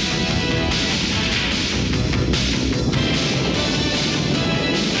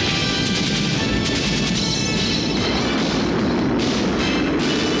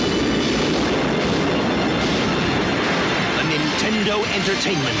 Nintendo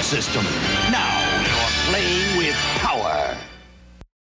Entertainment System. Now you're playing with